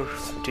be more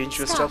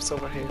dangerous stuffs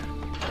over here. Hear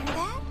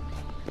that?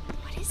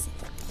 What is it?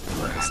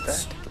 What is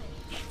that?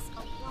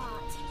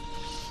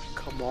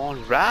 Come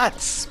on,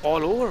 rats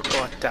all over,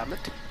 god damn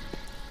it.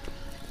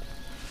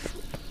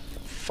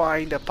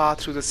 Find a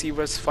path through the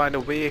sewers, find a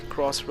way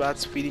across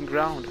rats feeding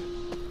ground.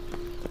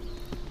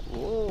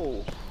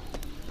 Whoa.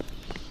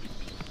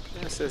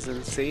 This is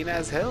insane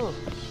as hell.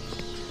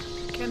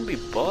 Can we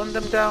burn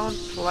them down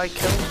like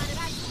hell?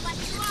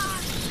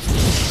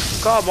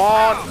 Come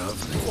on!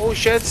 Oh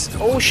shits!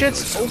 Oh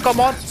shits! Oh come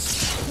on!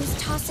 Who's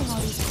tossing all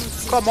these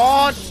pieces? Come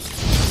on!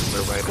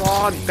 Right Come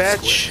on,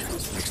 bitch!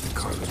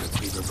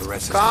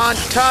 Can't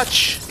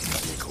touch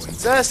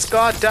this,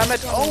 god damn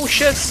it! Oh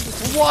shit!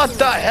 What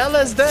the hell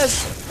is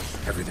this?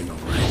 Everything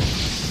alright?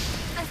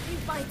 A few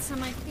bites on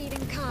my feet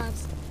and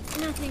calves.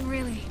 Nothing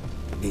really.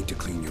 Need to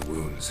clean your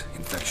wounds.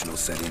 Infection will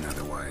set in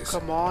otherwise.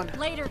 Come on.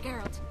 Later,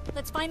 Geralt.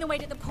 Let's find the way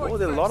to the port. Oh,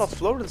 there are a first. lot of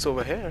Florence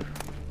over here.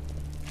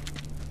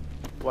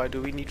 Why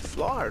do we need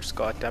flowers?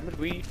 God damn it,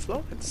 we need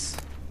Florence.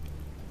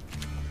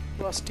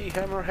 Rusty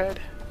hammerhead.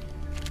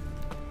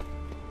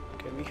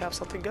 Can we have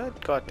something good?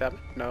 God damn it,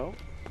 no.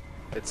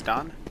 It's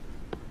done.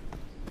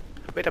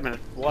 Wait a minute,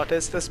 what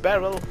is this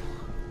barrel?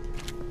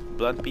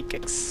 Blunt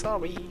pickaxe,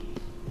 sorry.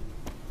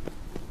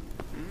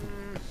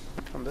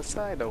 From this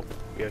side, oh,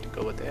 we have to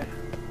go over there.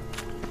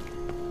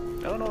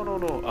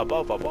 No,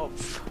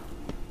 above.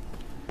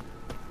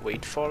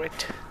 Wait for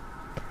it.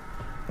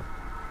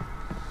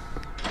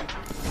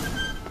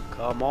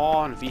 Come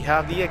on, we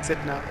have the exit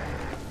now.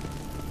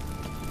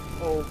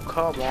 Oh,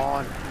 come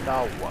on,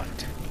 now what?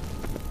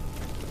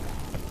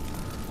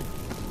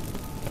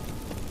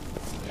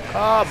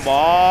 Come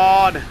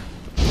on,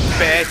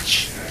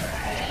 bitch.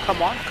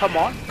 Come on.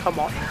 Come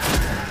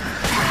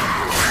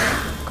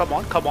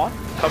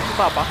to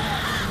Papa.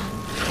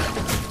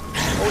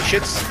 Oh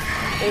shit.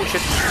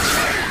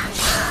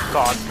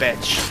 God,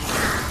 bitch.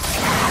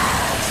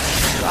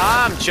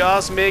 I'm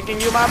just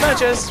making you my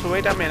bitches.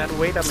 Wait a minute.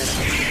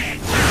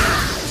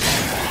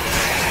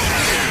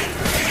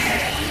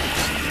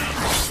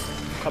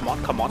 Come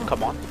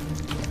on.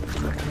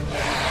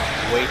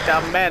 Wait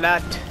a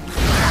minute.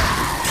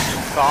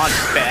 God,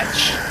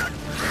 bitch.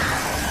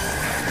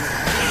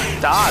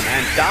 Done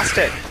and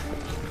dusted.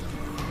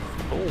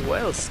 Who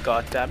else?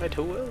 God damn it,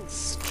 who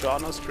else?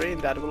 Jono's train,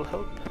 that will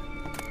help.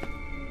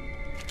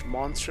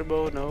 Monster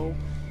bow, no.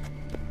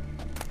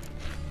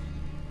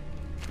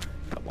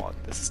 Come on,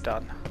 this is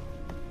done.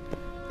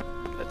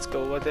 Let's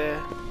go over there.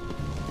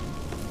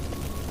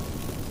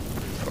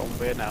 From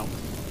where now?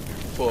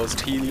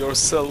 First heal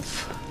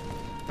yourself.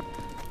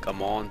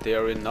 Come on,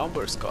 they're in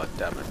numbers, god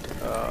damn it.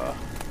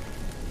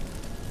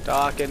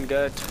 Dark and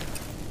good.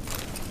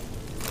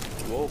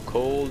 Whoa,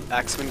 cold,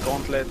 Axeman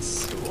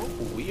gauntlets.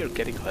 Whoa, we are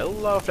getting a hell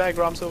lot of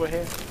diagrams over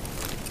here.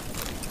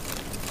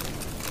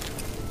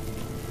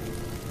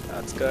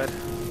 That's good.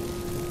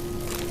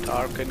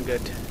 Dark and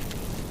good.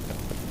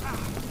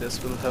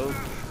 This will help.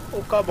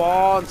 Oh, come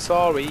on,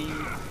 sorry.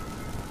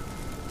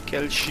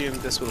 Calcium,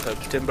 this will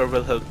help. Timber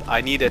will help. I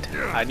need it.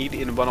 I need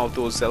in one of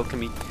those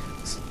alchemy.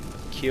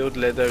 Cured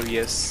leather,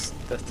 yes,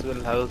 that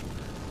will help.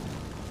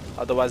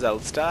 Otherwise I'll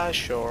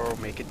stash or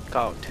make it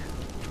count.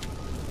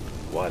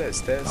 What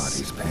is this?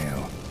 Body's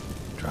pale.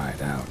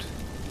 Dried out.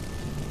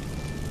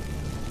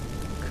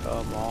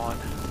 Come on.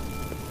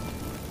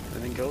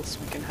 Anything else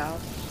we can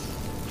have?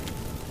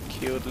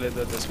 Cured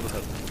leather, this will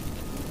help.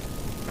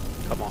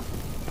 Come on.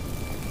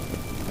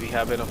 We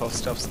have enough of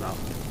stuffs now.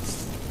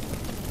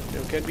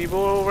 There can be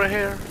more over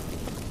here.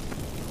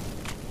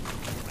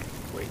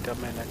 Wait a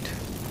minute.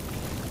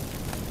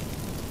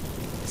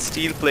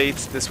 Steel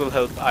plates, this will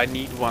help. I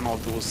need one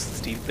of those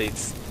steel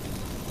plates.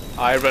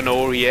 Iron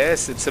ore,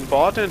 yes, it's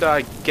important.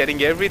 I'm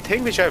getting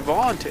everything which I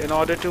want in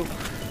order to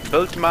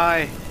build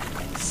my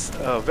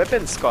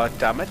weapons, god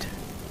damn it.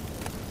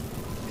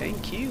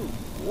 Thank you.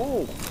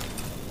 Whoa.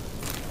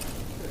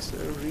 There's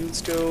rune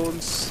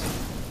stones.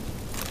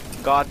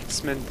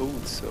 Guardsman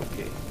boots,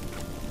 okay.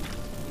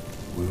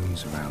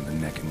 Wounds around the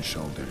neck and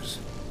shoulders.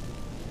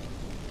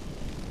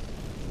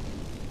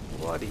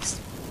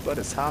 What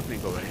is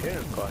happening over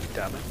here, god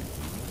damn it.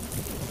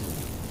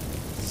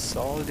 It's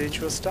all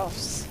dangerous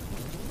stuffs.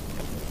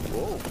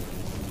 Whoa.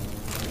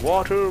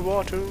 Water,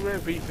 water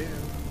everywhere.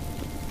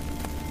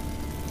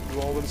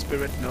 Dwarven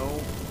spirit,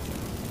 no.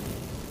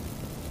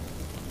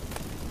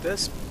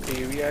 This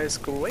area is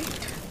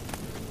great.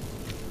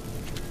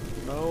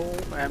 No,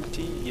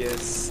 empty,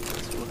 yes,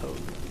 this will help.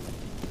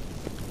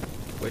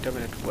 Wait a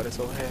minute, what is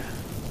over here?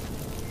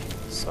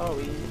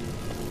 Sorry.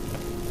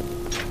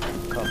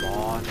 Come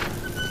on.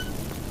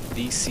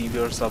 These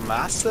seavers are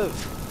massive.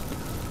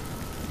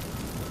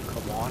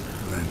 Come on.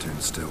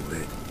 Lantern's still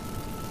lit.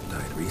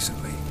 Died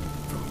recently,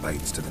 from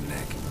bites to the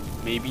neck.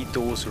 Maybe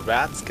those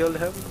rats killed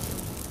him?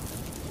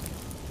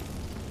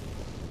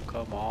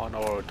 Come on,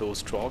 or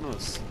those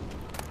drones.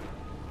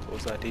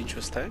 Those are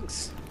dangerous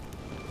things.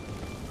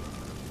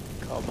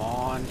 Come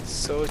on,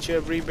 search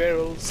every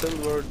barrel.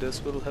 Silver,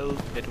 this will help.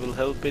 It will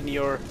help in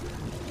your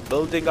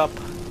building up.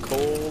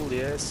 Coal,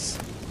 yes.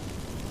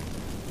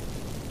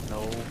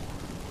 No.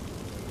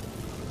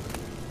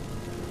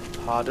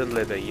 Hardened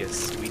leather,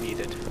 yes, we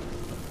need it.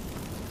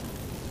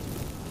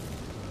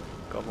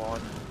 Come on.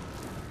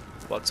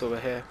 What's over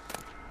here?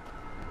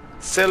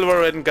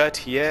 Silver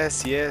ingot,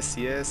 yes, yes,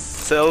 yes.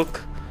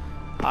 Silk.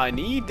 I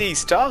need these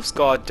stuffs,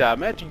 god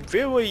damn it.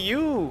 Where were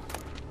you?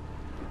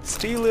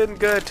 Steel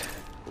ingot.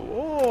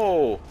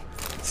 Whoa.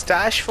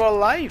 Stash for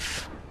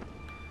life.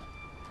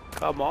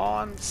 Come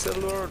on,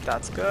 silver,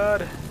 that's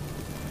good.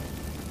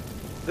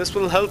 This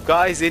will help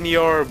guys in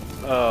your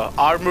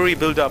armory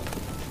build up.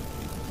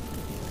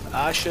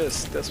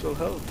 Ashes, this will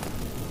help.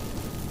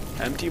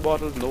 Empty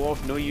bottle,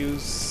 no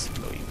use.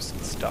 No use,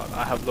 it's done.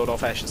 I have a lot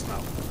of ashes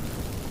now.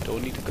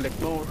 Don't need to collect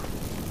more.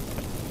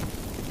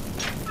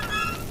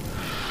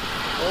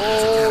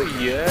 Oh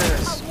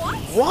yes.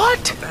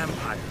 What?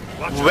 Vampire.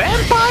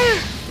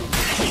 Vampire?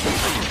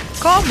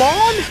 Come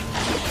on.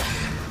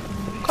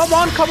 Come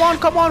on, come on,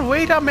 come on.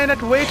 Wait a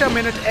minute, wait a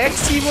minute.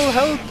 XC will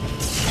help.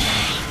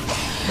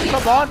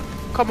 Come on,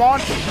 come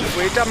on.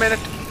 Wait a minute.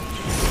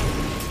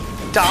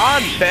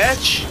 Darn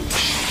bitch.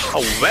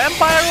 A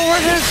vampire over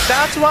here?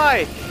 That's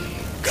why.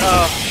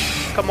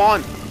 Come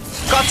on.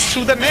 Cuts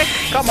through the neck.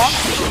 Come on.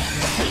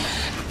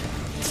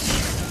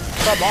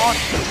 Come on.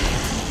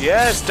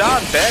 Yes,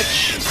 darn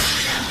bitch.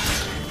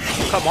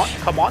 Come on,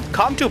 come on.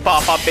 Come to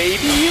Papa,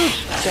 baby. You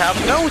have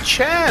no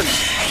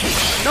chance.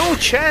 No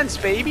chance,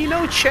 baby.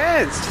 No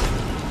chance.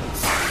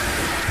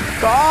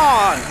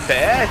 Gone,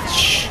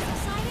 bitch.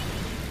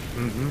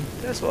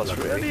 This was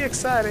really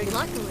exciting.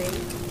 Luckily.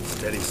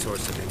 Steady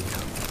source of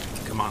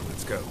income. Come on,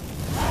 let's go.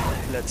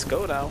 Let's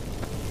go now.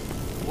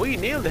 We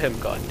nailed him,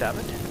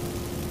 goddammit.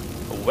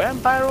 A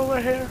vampire over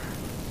here.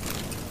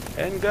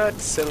 And got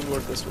silver,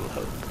 this will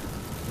help.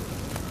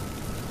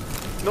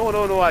 No,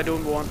 no, no, I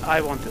don't want.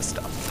 I want this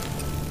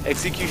stuff.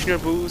 Executioner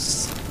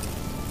boost.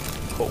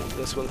 Cool,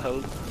 this will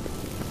help.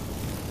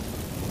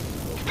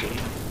 Okay.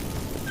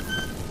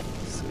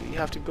 So you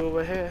have to go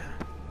over here.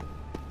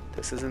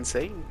 This is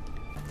insane.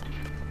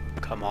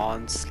 Come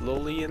on,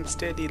 slowly and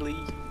steadily.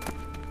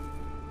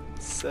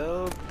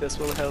 Silk, this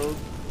will help.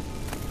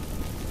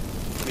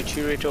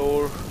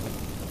 Maturator.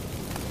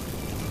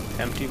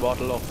 Empty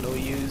bottle of no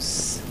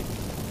use.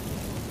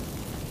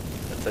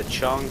 That's a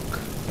chunk.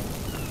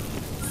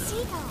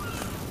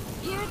 Seagulls.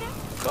 Hear them?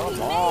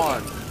 Come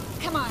on.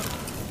 Come on.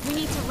 We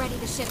need to ready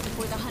the ship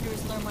before the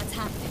hunters learn what's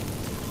happening.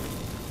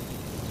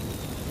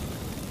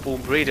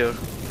 Boom Raider.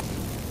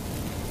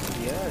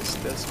 Yes,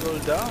 this will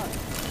die.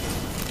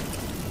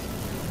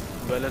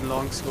 Well and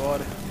long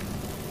sword.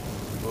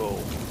 Whoa.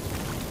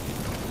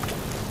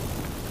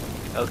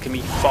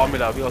 Alchemy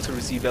formula. We also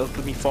received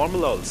alchemy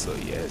formula also,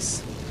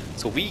 yes.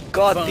 So we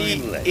got Finally.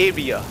 the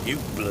area. You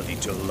bloody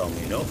took long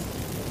enough.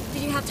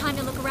 Did you have time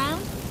to look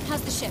around?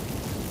 How's the ship?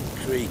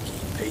 Creaky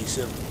piece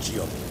of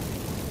junk.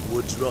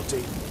 Wood's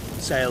rotting.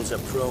 Sails are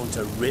prone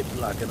to rip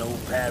like an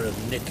old pair of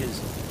knickers.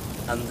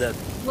 And the...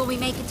 Will we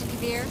make it to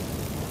Kavir?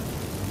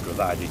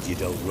 provided you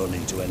don't run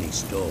into any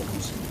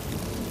storms.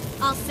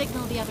 I'll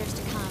signal the others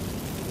to come.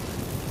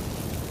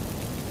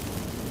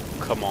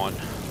 Come on.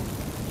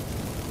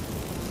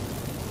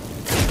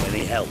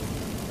 Any help?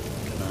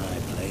 Can I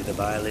play the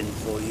violin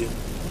for you?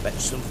 Fetch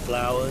some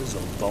flowers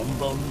or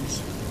bonbons?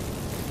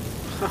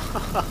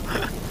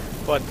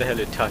 What the hell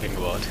are you talking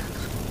about?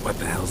 What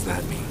the hell's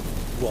that mean?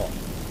 What?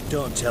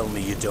 Don't tell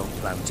me you don't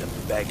plan to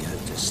beg her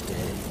to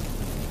stay.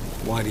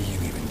 Why do you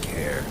even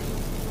care?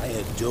 I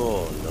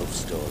adore love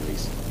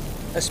stories,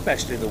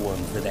 especially the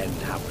ones that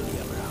end happily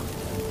ever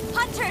after.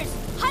 Hunters!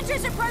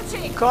 Hunters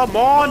approaching! Come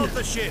on! Board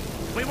the ship.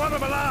 We want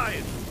them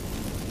alive.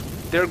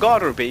 They're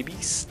goner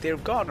babies. They're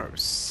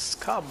goners.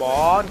 Come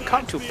on.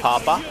 Come to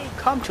Papa.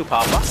 Come to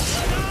Papa.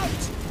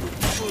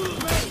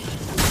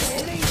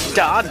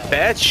 Done,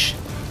 bitch.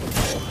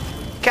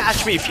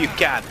 Catch me if you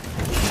can.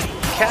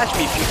 Catch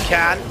me if you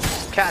can.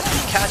 Catch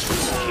me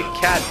if you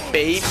can,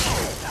 babe.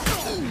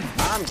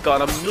 I'm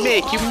gonna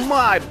make you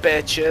my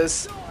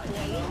bitches.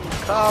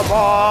 Come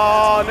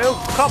on.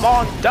 Oh, come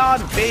on.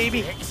 Done,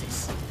 baby.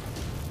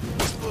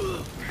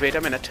 Wait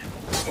a minute.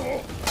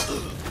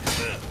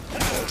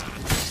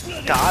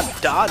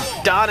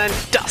 Done and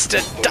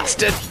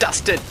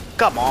dusted.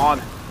 Come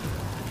on.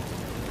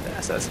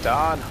 This is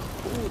done.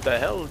 Who the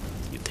hell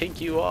you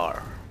think you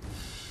are?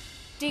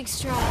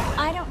 Dijkstra,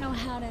 I don't know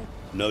how to...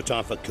 No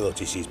time for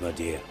courtesies, my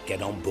dear.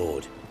 Get on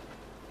board.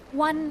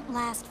 One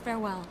last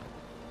farewell.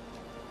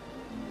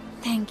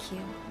 Thank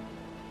you.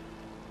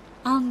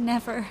 I'll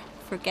never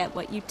forget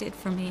what you did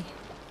for me.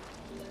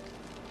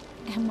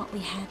 And what we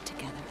had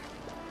together.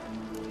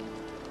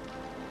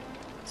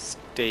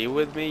 Stay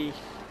with me.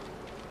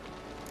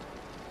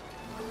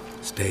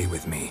 Stay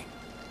with me.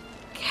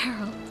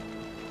 Carol,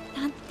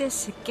 not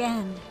this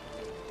again.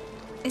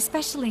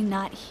 Especially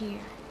not here.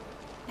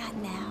 Not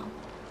now.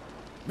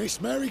 Miss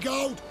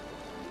Marigold,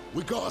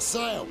 we got a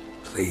sail.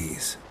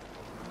 Please.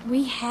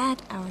 We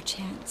had our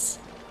chance.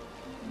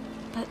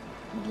 But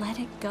let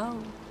it go.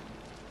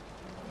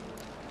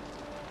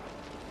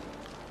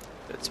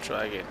 Let's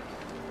try again.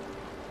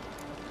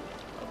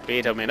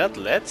 Wait a minute,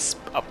 let's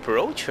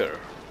approach her.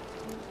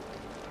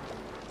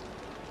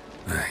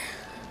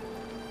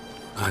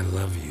 I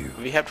love you.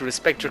 We have to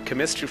respect your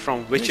chemistry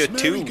from Witcher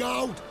Miss 2.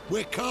 Marigold,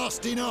 we're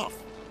casting off.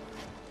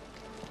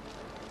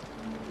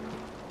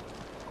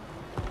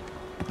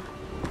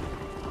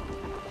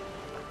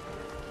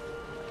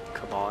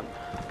 Come on.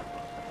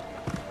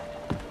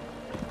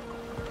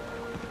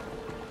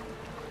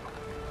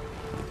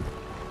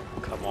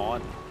 Come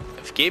on.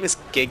 If game is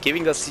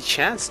giving us the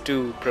chance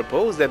to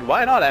propose, then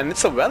why not? And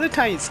it's a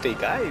Valentine's Day,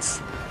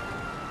 guys.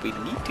 We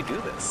need to do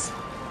this.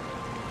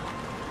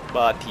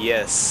 But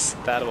yes,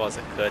 that was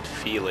a good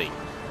feeling.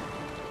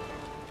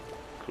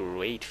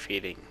 Great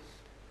feeling.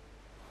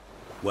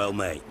 Well,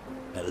 mate,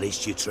 at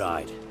least you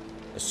tried.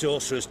 A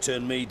sorceress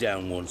turned me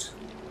down once.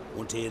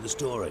 Want to hear the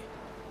story?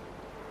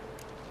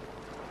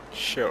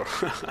 Sure.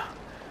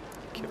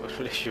 Okay, what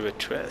relationship with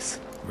Triss?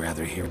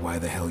 Rather hear why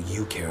the hell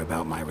you care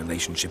about my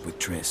relationship with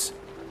Triss.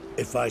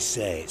 If I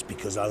say it's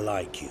because I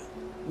like you,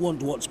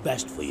 want what's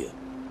best for you,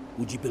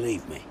 would you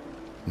believe me?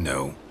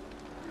 No.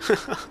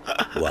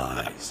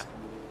 Wise.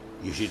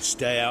 You should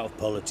stay out of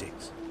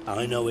politics.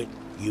 I know it,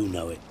 you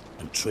know it,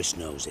 and Triss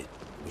knows it,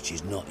 which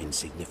is not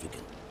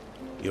insignificant.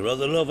 Your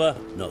other lover,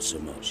 not so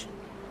much.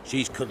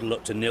 She's cuddled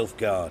up to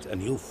Nilfgaard,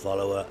 and you'll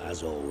follow her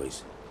as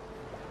always.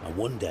 And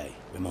one day,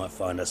 we might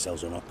find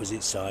ourselves on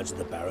opposite sides of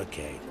the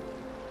barricade.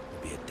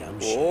 It'll be a damn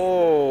shame.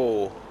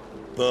 Oh.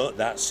 But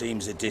that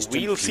seems a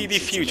distant We'll see the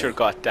future, to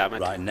me. goddammit.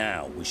 Right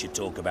now, we should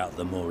talk about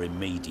the more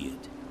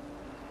immediate.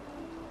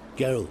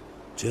 Geralt,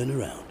 turn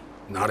around.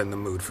 Not in the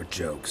mood for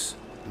jokes.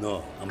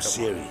 No, I'm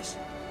serious.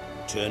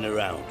 Turn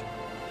around.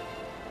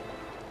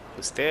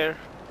 Who's there?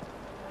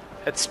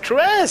 It's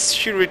Triss!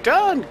 She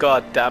returned,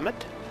 goddammit.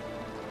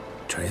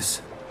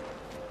 Triss?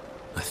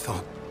 I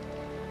thought...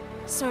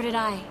 So did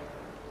I.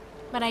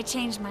 But I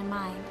changed my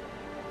mind.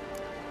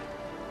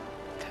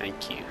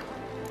 Thank you.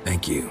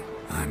 Thank you.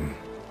 I'm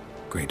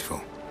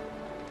grateful.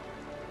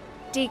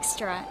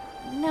 Dijkstra,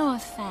 no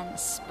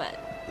offense,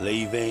 but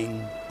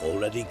Leaving,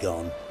 already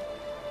gone.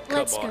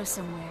 let's go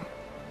somewhere.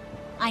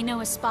 I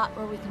know a spot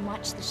where we can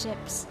watch the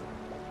ships.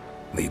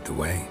 Lead the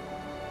way.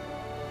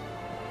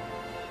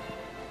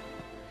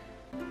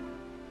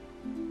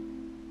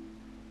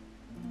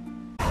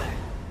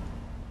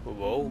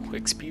 Whoa,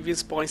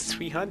 experience points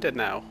 300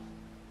 now.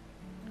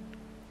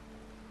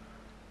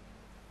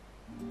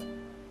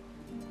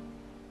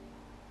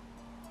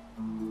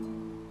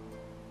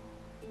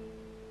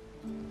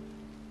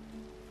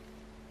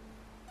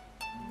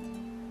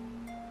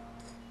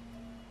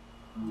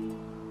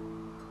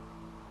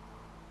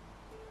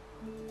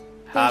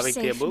 Having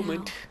their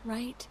moment. Now,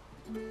 right?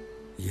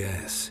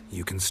 Yes,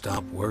 you can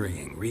stop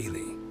worrying,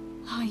 really.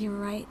 Oh, you're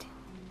right.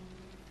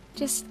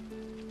 Just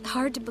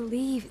hard to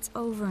believe it's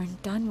over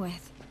and done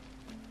with.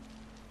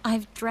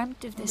 I've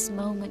dreamt of this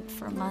moment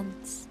for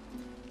months.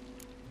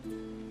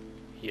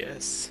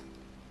 Yes.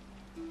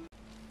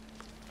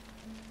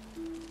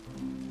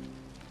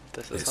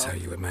 This is how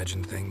you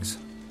imagine things?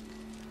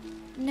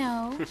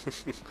 No.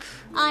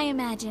 I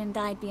imagined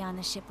I'd be on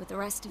the ship with the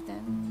rest of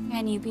them,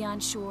 and you'd be on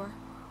shore,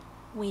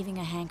 waving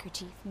a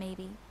handkerchief,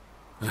 maybe.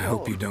 I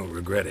hope you don't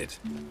regret it,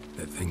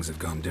 that things have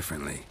gone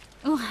differently.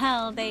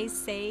 Well, they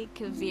say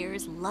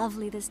Kavir's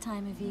lovely this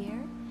time of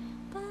year,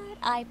 but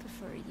I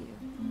prefer you.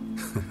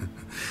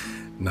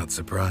 Not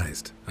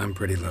surprised. I'm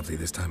pretty lovely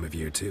this time of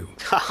year too.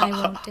 I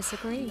won't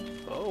disagree.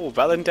 Oh,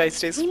 Valentine's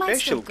Day We might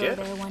special still go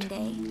gift. there one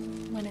day,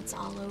 when it's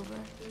all over.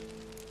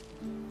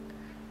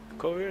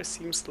 Kavir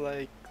seems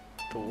like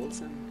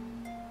Tolson.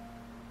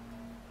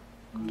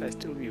 Could I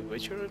still be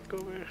Witcher at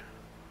Kavir?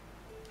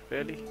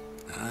 Really?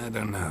 I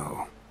don't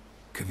know.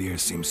 Kavir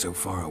seems so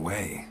far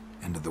away.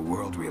 End of the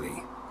world,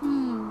 really.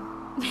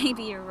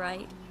 Maybe you're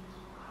right.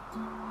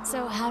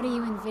 So how do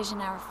you envision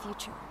our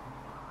future?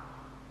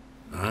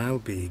 I'll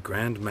be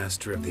Grand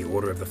Master of the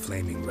Order of the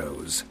Flaming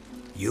Rose.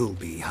 You'll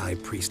be High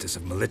Priestess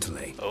of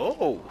Melitele.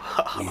 Oh!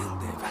 We'll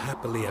live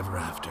happily ever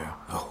after,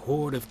 a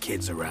horde of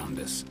kids around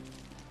us.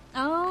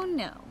 Oh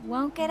no,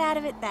 won't get out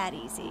of it that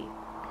easy.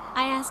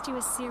 I asked you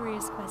a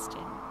serious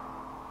question.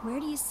 Where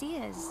do you see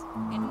us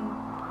in,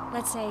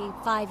 let's say,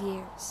 5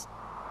 years?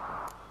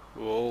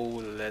 Whoa,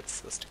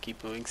 let's just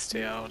keep moving,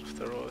 stay out of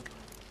the road.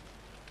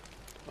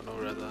 Or no,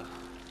 rather,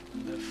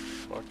 live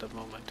for the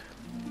moment.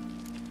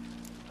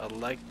 I'd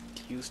like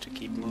you to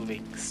keep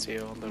moving, stay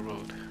on the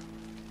road.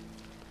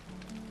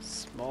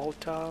 Small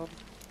town?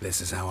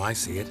 This is how I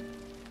see it.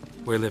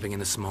 We're living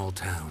in a small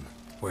town,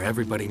 where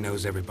everybody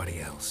knows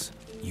everybody else.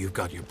 You've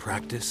got your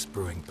practice,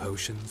 brewing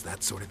potions,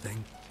 that sort of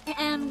thing.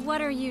 And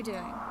what are you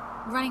doing?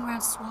 Running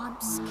around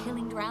swamps,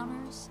 killing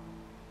drowners?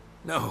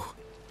 No.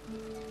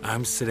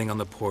 I'm sitting on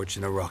the porch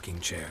in a rocking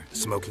chair,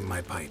 smoking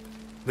my pipe,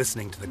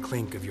 listening to the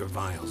clink of your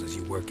vials as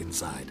you work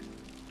inside.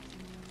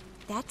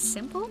 That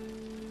simple?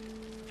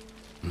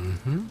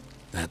 Mm-hmm.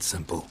 That's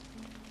simple.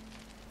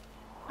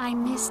 I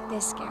missed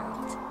this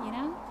Geralt, you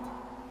know?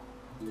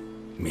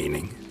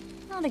 Meaning?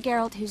 Well, the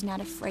Geralt who's not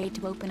afraid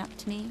to open up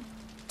to me.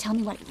 Tell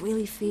me what he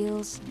really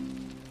feels,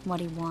 what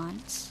he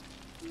wants.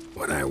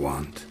 What I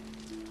want.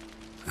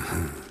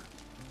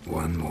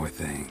 One more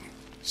thing.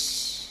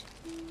 Shh.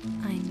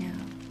 I know.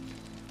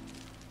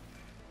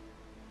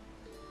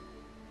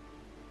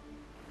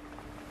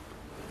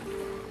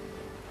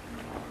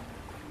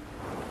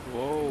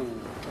 Whoa.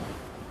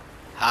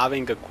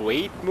 Having a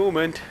great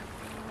moment.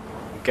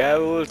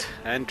 Geralt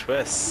and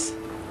Triss.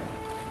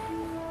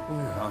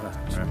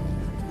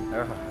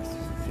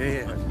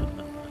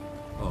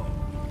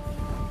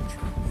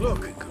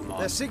 Look, Come on.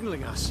 they're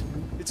signaling us.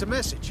 It's a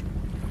message.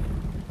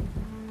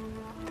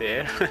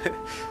 There.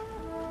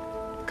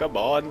 Come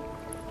on.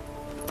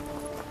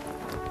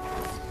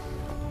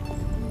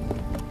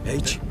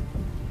 H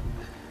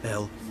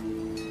L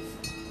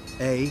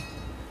A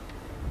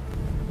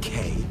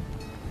K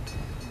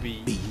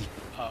B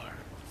R.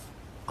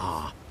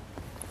 R.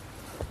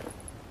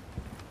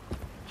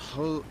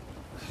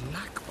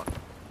 Lakba.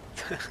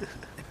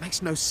 It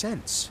makes no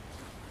sense.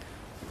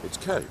 It's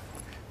code.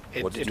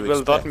 What did It you will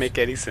not expect? make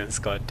any sense,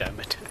 god damn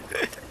it.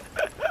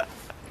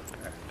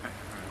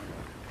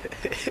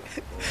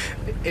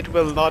 It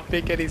will not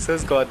make any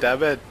sense, god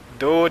damn it.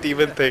 Don't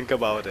even think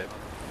about it.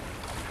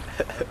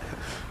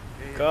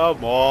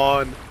 Come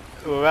on.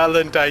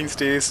 Valentine's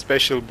Day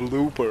special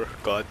blooper.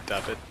 God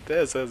damn it.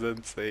 This is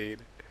insane.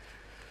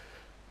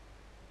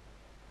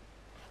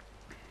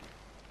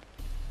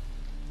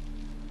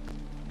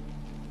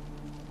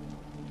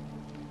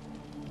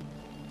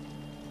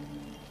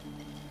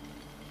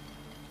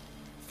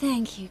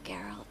 Thank you,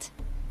 Geralt,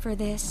 for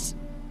this,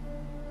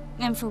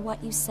 and for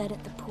what you said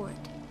at the port.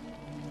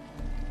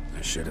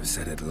 I should have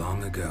said it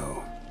long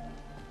ago.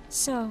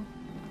 So,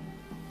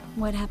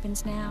 what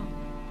happens now?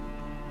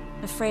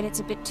 Afraid it's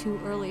a bit too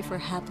early for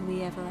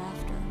happily ever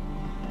after.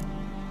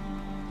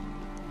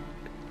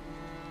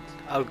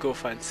 I'll go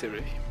find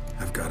Ciri.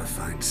 I've got to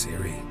find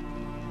Ciri.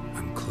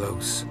 I'm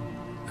close.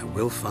 I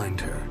will find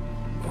her,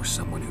 or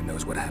someone who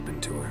knows what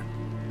happened to her.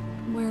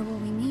 Where will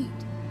we meet?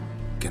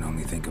 Can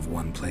only think of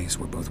one place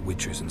where both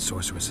witchers and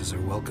sorceresses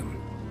are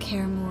welcome.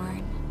 Kaer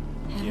Morhen.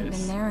 Haven't Yes.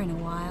 been there in a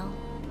while.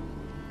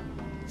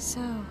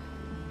 So,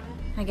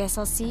 I guess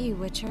I'll see you,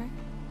 Witcher.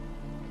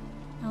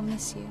 I'll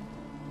miss you.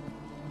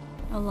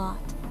 A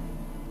lot.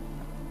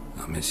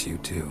 I'll miss you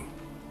too.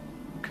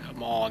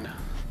 Come on.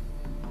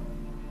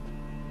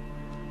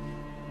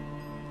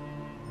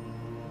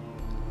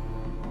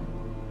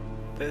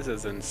 This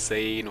is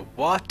insane.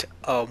 What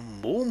a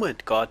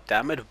moment, god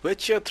damn it.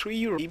 Witcher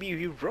 3 really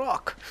we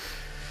rock.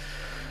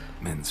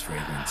 Men's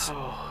fragrance,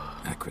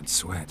 acrid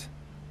sweat,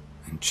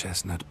 and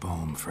chestnut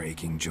balm for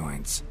aching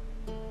joints.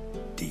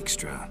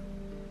 Dijkstra.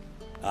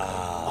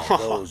 Ah,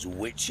 those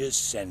witches'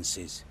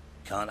 senses.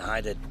 Can't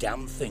hide a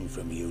damn thing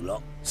from you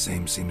lot.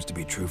 Same seems to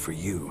be true for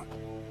you.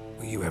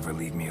 Will you ever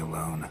leave me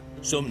alone?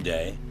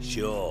 Someday,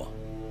 sure.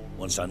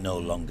 Once I no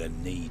longer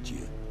need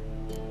you.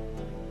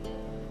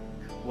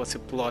 What's he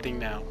plotting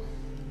now?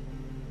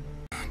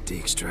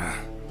 Dijkstra,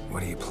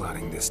 what are you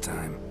plotting this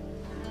time?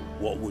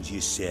 What would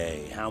you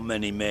say? How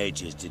many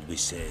mages did we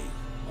save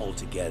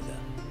altogether?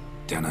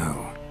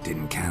 Dunno,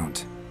 didn't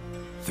count.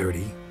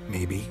 30,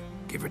 maybe,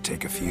 give or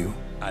take a few.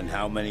 And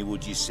how many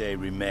would you say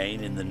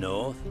remain in the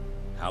north?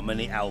 How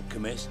many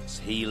alchemists,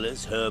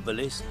 healers,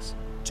 herbalists?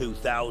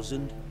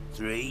 2,000?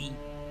 3?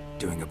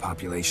 Doing a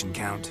population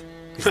count?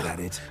 Is that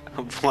it?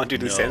 Want to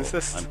do No,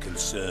 census? I'm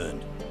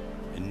concerned.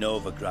 In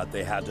Novigrad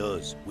they had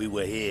us. We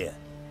were here.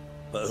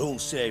 But who'll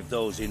save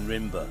those in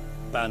Rimba?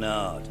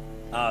 Banard,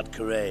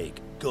 Ardcaraig,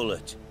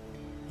 Gullet?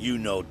 You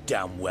know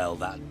damn well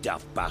that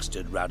daft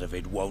bastard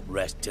Radovid won't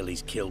rest till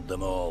he's killed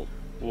them all.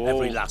 Whoa.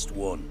 Every last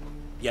one.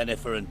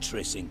 Yennefer and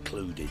Triss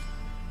included.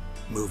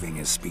 Moving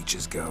as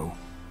speeches go.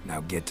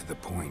 Now get to the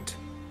point.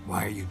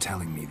 Why are you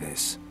telling me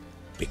this?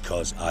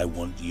 Because I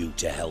want you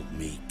to help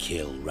me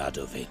kill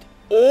Radovid.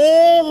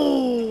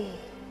 Oh!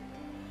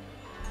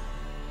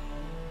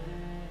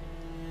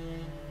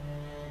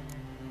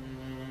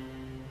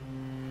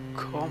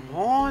 Come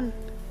on!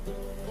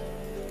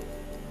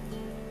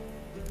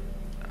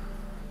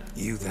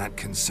 You that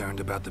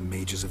concerned about the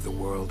mages of the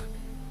world?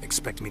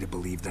 Expect me to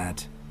believe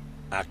that?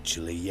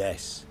 Actually,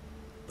 yes.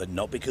 But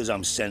not because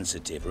I'm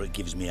sensitive or it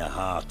gives me a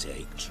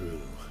heartache,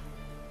 true.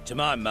 To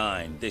my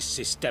mind, this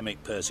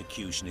systemic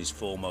persecution is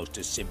foremost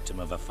a symptom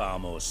of a far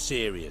more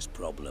serious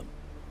problem.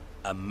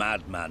 A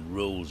madman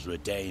rules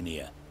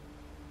Redania.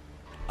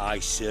 I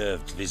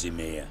served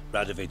Vizimir,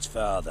 Radovid's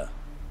father,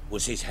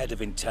 was his head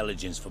of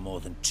intelligence for more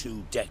than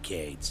 2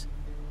 decades.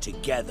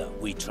 Together,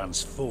 we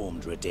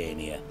transformed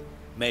Redania,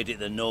 made it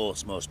the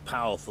North's most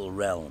powerful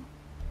realm.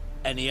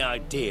 Any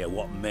idea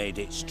what made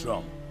it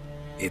strong?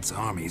 Its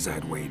armies,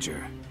 I'd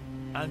wager.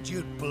 And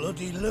you'd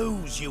bloody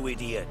lose, you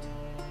idiot.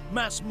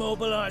 Mass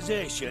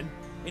mobilization,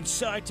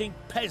 inciting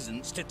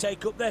peasants to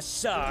take up their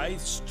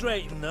scythes,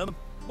 straighten them.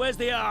 Where's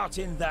the art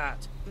in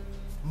that?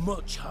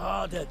 Much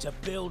harder to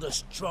build a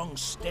strong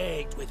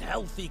state with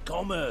healthy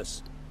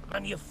commerce,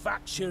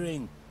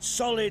 manufacturing,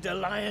 solid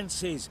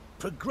alliances,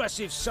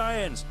 progressive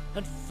science,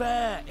 and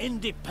fair,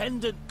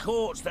 independent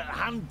courts that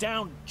hand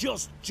down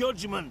just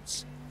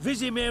judgments.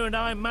 Vizimir and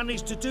I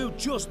managed to do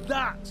just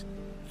that,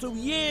 through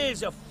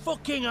years of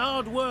fucking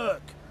hard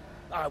work.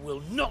 I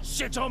will not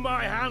sit on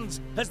my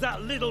hands as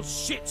that little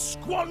shit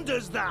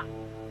squanders that.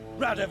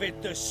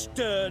 Radovid the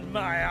stern,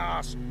 my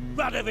ass.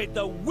 Radovid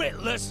the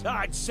witless,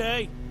 I'd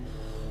say.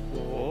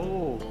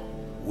 Oh.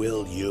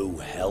 Will you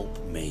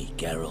help me,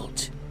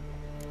 Geralt?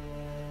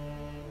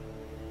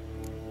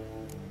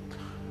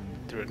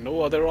 There are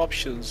no other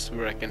options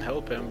where I can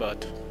help him,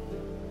 but...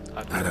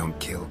 I don't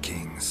kill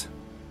kings.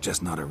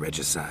 Just not a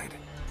regicide.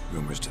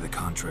 Rumors to the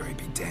contrary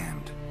be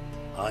damned.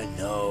 I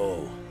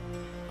know.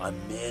 I'm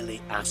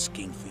merely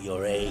asking for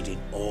your aid in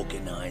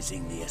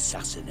organizing the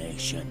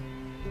assassination.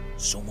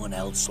 Someone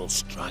else will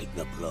strike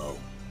the blow.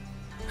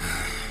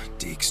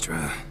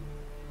 Dijkstra.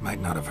 Might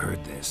not have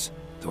heard this,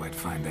 though I'd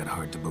find that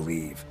hard to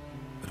believe.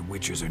 But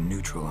Witchers are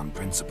neutral on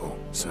principle,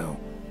 so...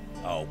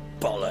 Oh,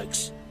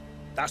 bollocks.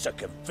 That's a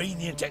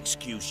convenient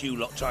excuse you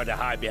lot try to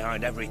hide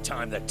behind every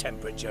time the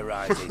temperature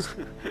rises.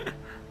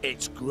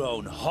 It's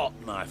grown hot,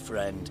 my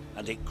friend,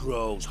 and it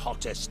grows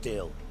hotter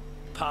still.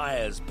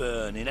 Pyres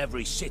burn in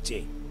every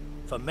city.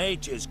 For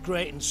mages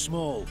great and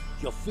small,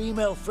 your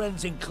female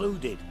friends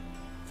included.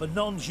 For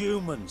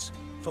non-humans,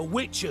 for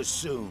witchers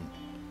soon.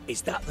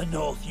 Is that the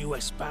North you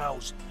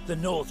espouse? The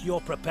North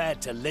you're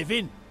prepared to live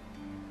in?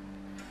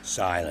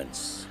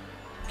 Silence.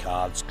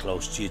 Cards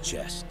close to your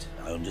chest,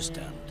 I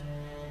understand.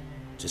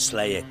 To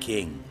slay a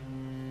king,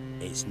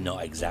 it's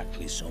not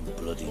exactly some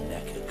bloody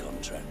necker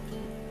contract.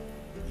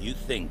 You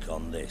think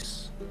on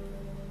this.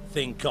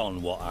 Think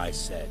on what I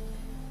said.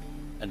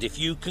 And if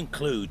you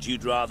conclude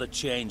you'd rather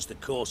change the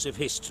course of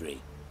history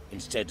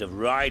instead of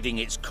riding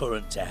its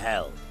current to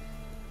hell,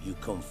 you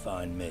come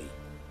find me.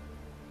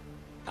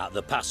 At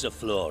the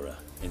Passiflora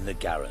in the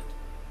garret.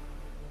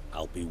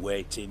 I'll be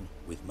waiting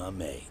with my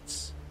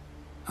mates.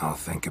 I'll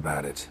think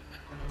about it.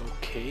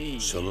 Okay.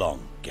 So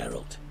long,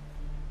 Geralt.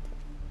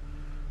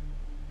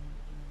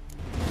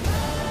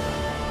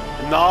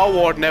 Now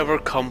or never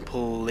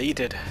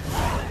completed.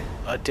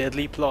 A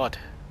deadly plot.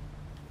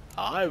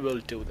 I will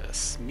do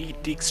this.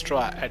 Meet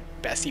Dijkstra at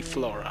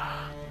Passiflora.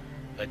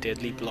 A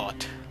deadly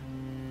plot.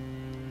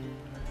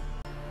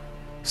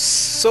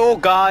 So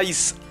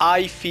guys,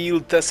 I feel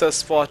this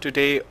is for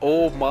today.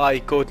 Oh my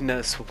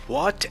goodness,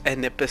 what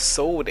an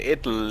episode.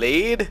 It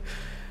laid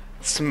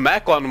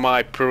smack on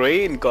my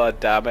brain, god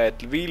damn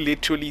it. We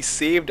literally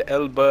saved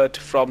Albert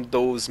from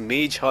those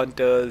mage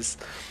hunters.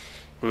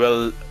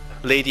 Well,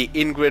 Lady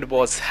Ingrid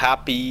was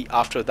happy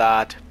after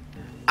that,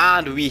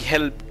 and we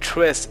helped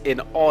Triss in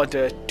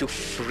order to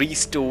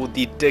restore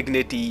the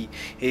dignity,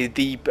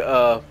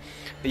 the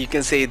you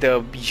can say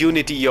the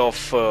unity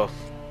of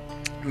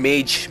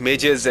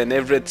mages and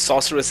every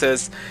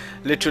sorceresses.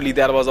 Literally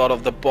that was out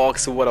of the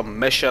box. What a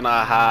mission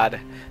I had.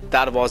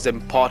 That was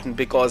important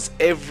because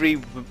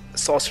every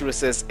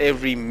sorceresses,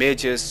 every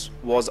mages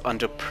was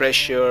under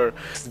pressure.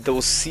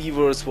 Those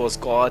seavers was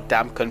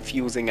goddamn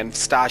confusing and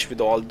stashed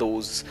with all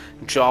those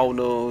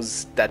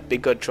drowners, that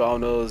bigger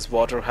drowners,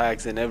 water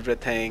hags and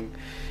everything.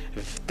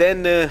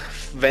 Then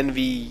when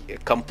we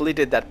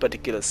completed that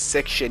particular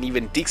section,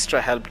 even Dijkstra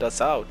helped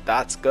us out.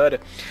 That's good.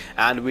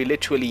 And we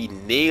literally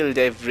nailed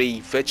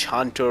every witch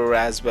hunter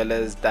as well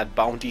as that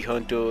bounty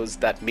hunters,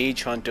 that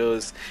mage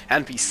hunters,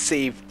 and we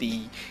saved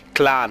the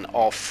clan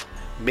of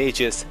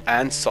mages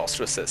and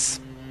sorceresses.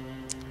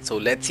 So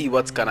let's see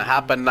what's gonna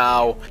happen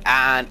now.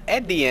 And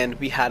at the end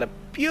we had a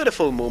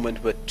beautiful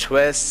moment with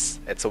Twist.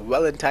 It's a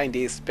Valentine's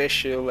Day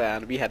special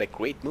and we had a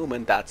great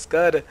moment. That's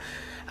good.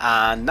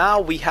 And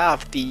now we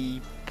have the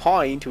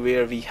point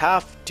where we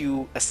have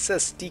to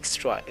assist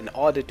Dijkstra in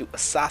order to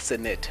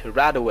assassinate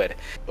Radovid.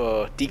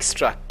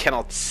 Dijkstra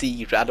cannot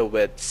see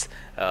Radovid's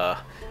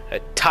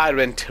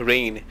tyrant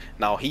reign.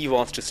 Now he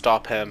wants to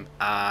stop him,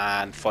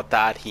 and for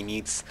that he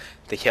needs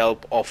the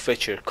help of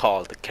Witcher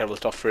called the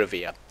Geralt of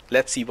Rivia.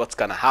 Let's see what's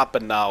gonna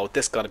happen now.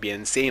 This is gonna be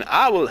insane.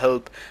 I will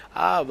help.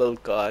 I will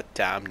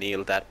goddamn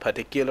nail that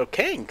particular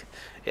king.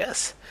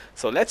 Yes.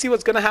 So let's see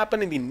what's gonna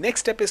happen in the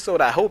next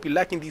episode. I hope you're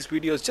liking these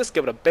videos. Just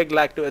give it a big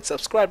like to it,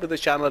 subscribe to the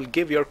channel,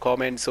 give your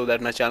comments so that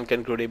my channel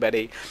can grow day by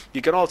day.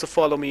 You can also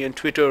follow me on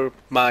Twitter,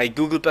 my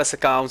Google Plus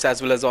accounts,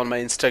 as well as on my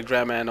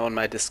Instagram and on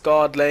my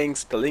Discord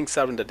links. The links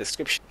are in the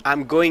description.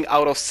 I'm going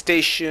out of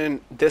station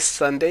this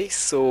Sunday,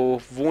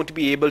 so won't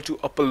be able to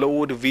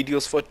upload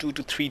videos for 2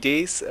 to 3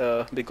 days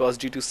because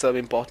due to some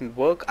important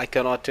work I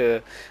cannot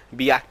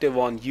be active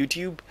on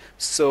YouTube.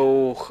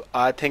 So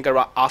I think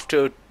around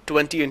after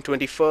 20 and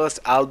 21st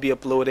I'll be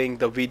uploading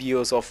the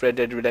videos of Red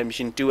Dead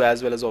Redemption 2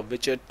 as well as of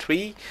Witcher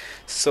 3.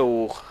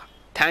 So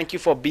thank you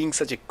for being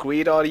such a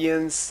great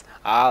audience.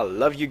 I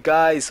love you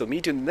guys. So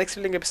meet you in the next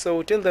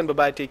episode. Till then, bye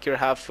bye, take care,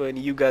 have fun.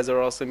 You guys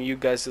are awesome. You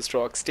guys just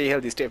rock. Stay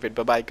healthy, stay fit.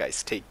 Bye bye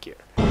guys, take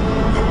care.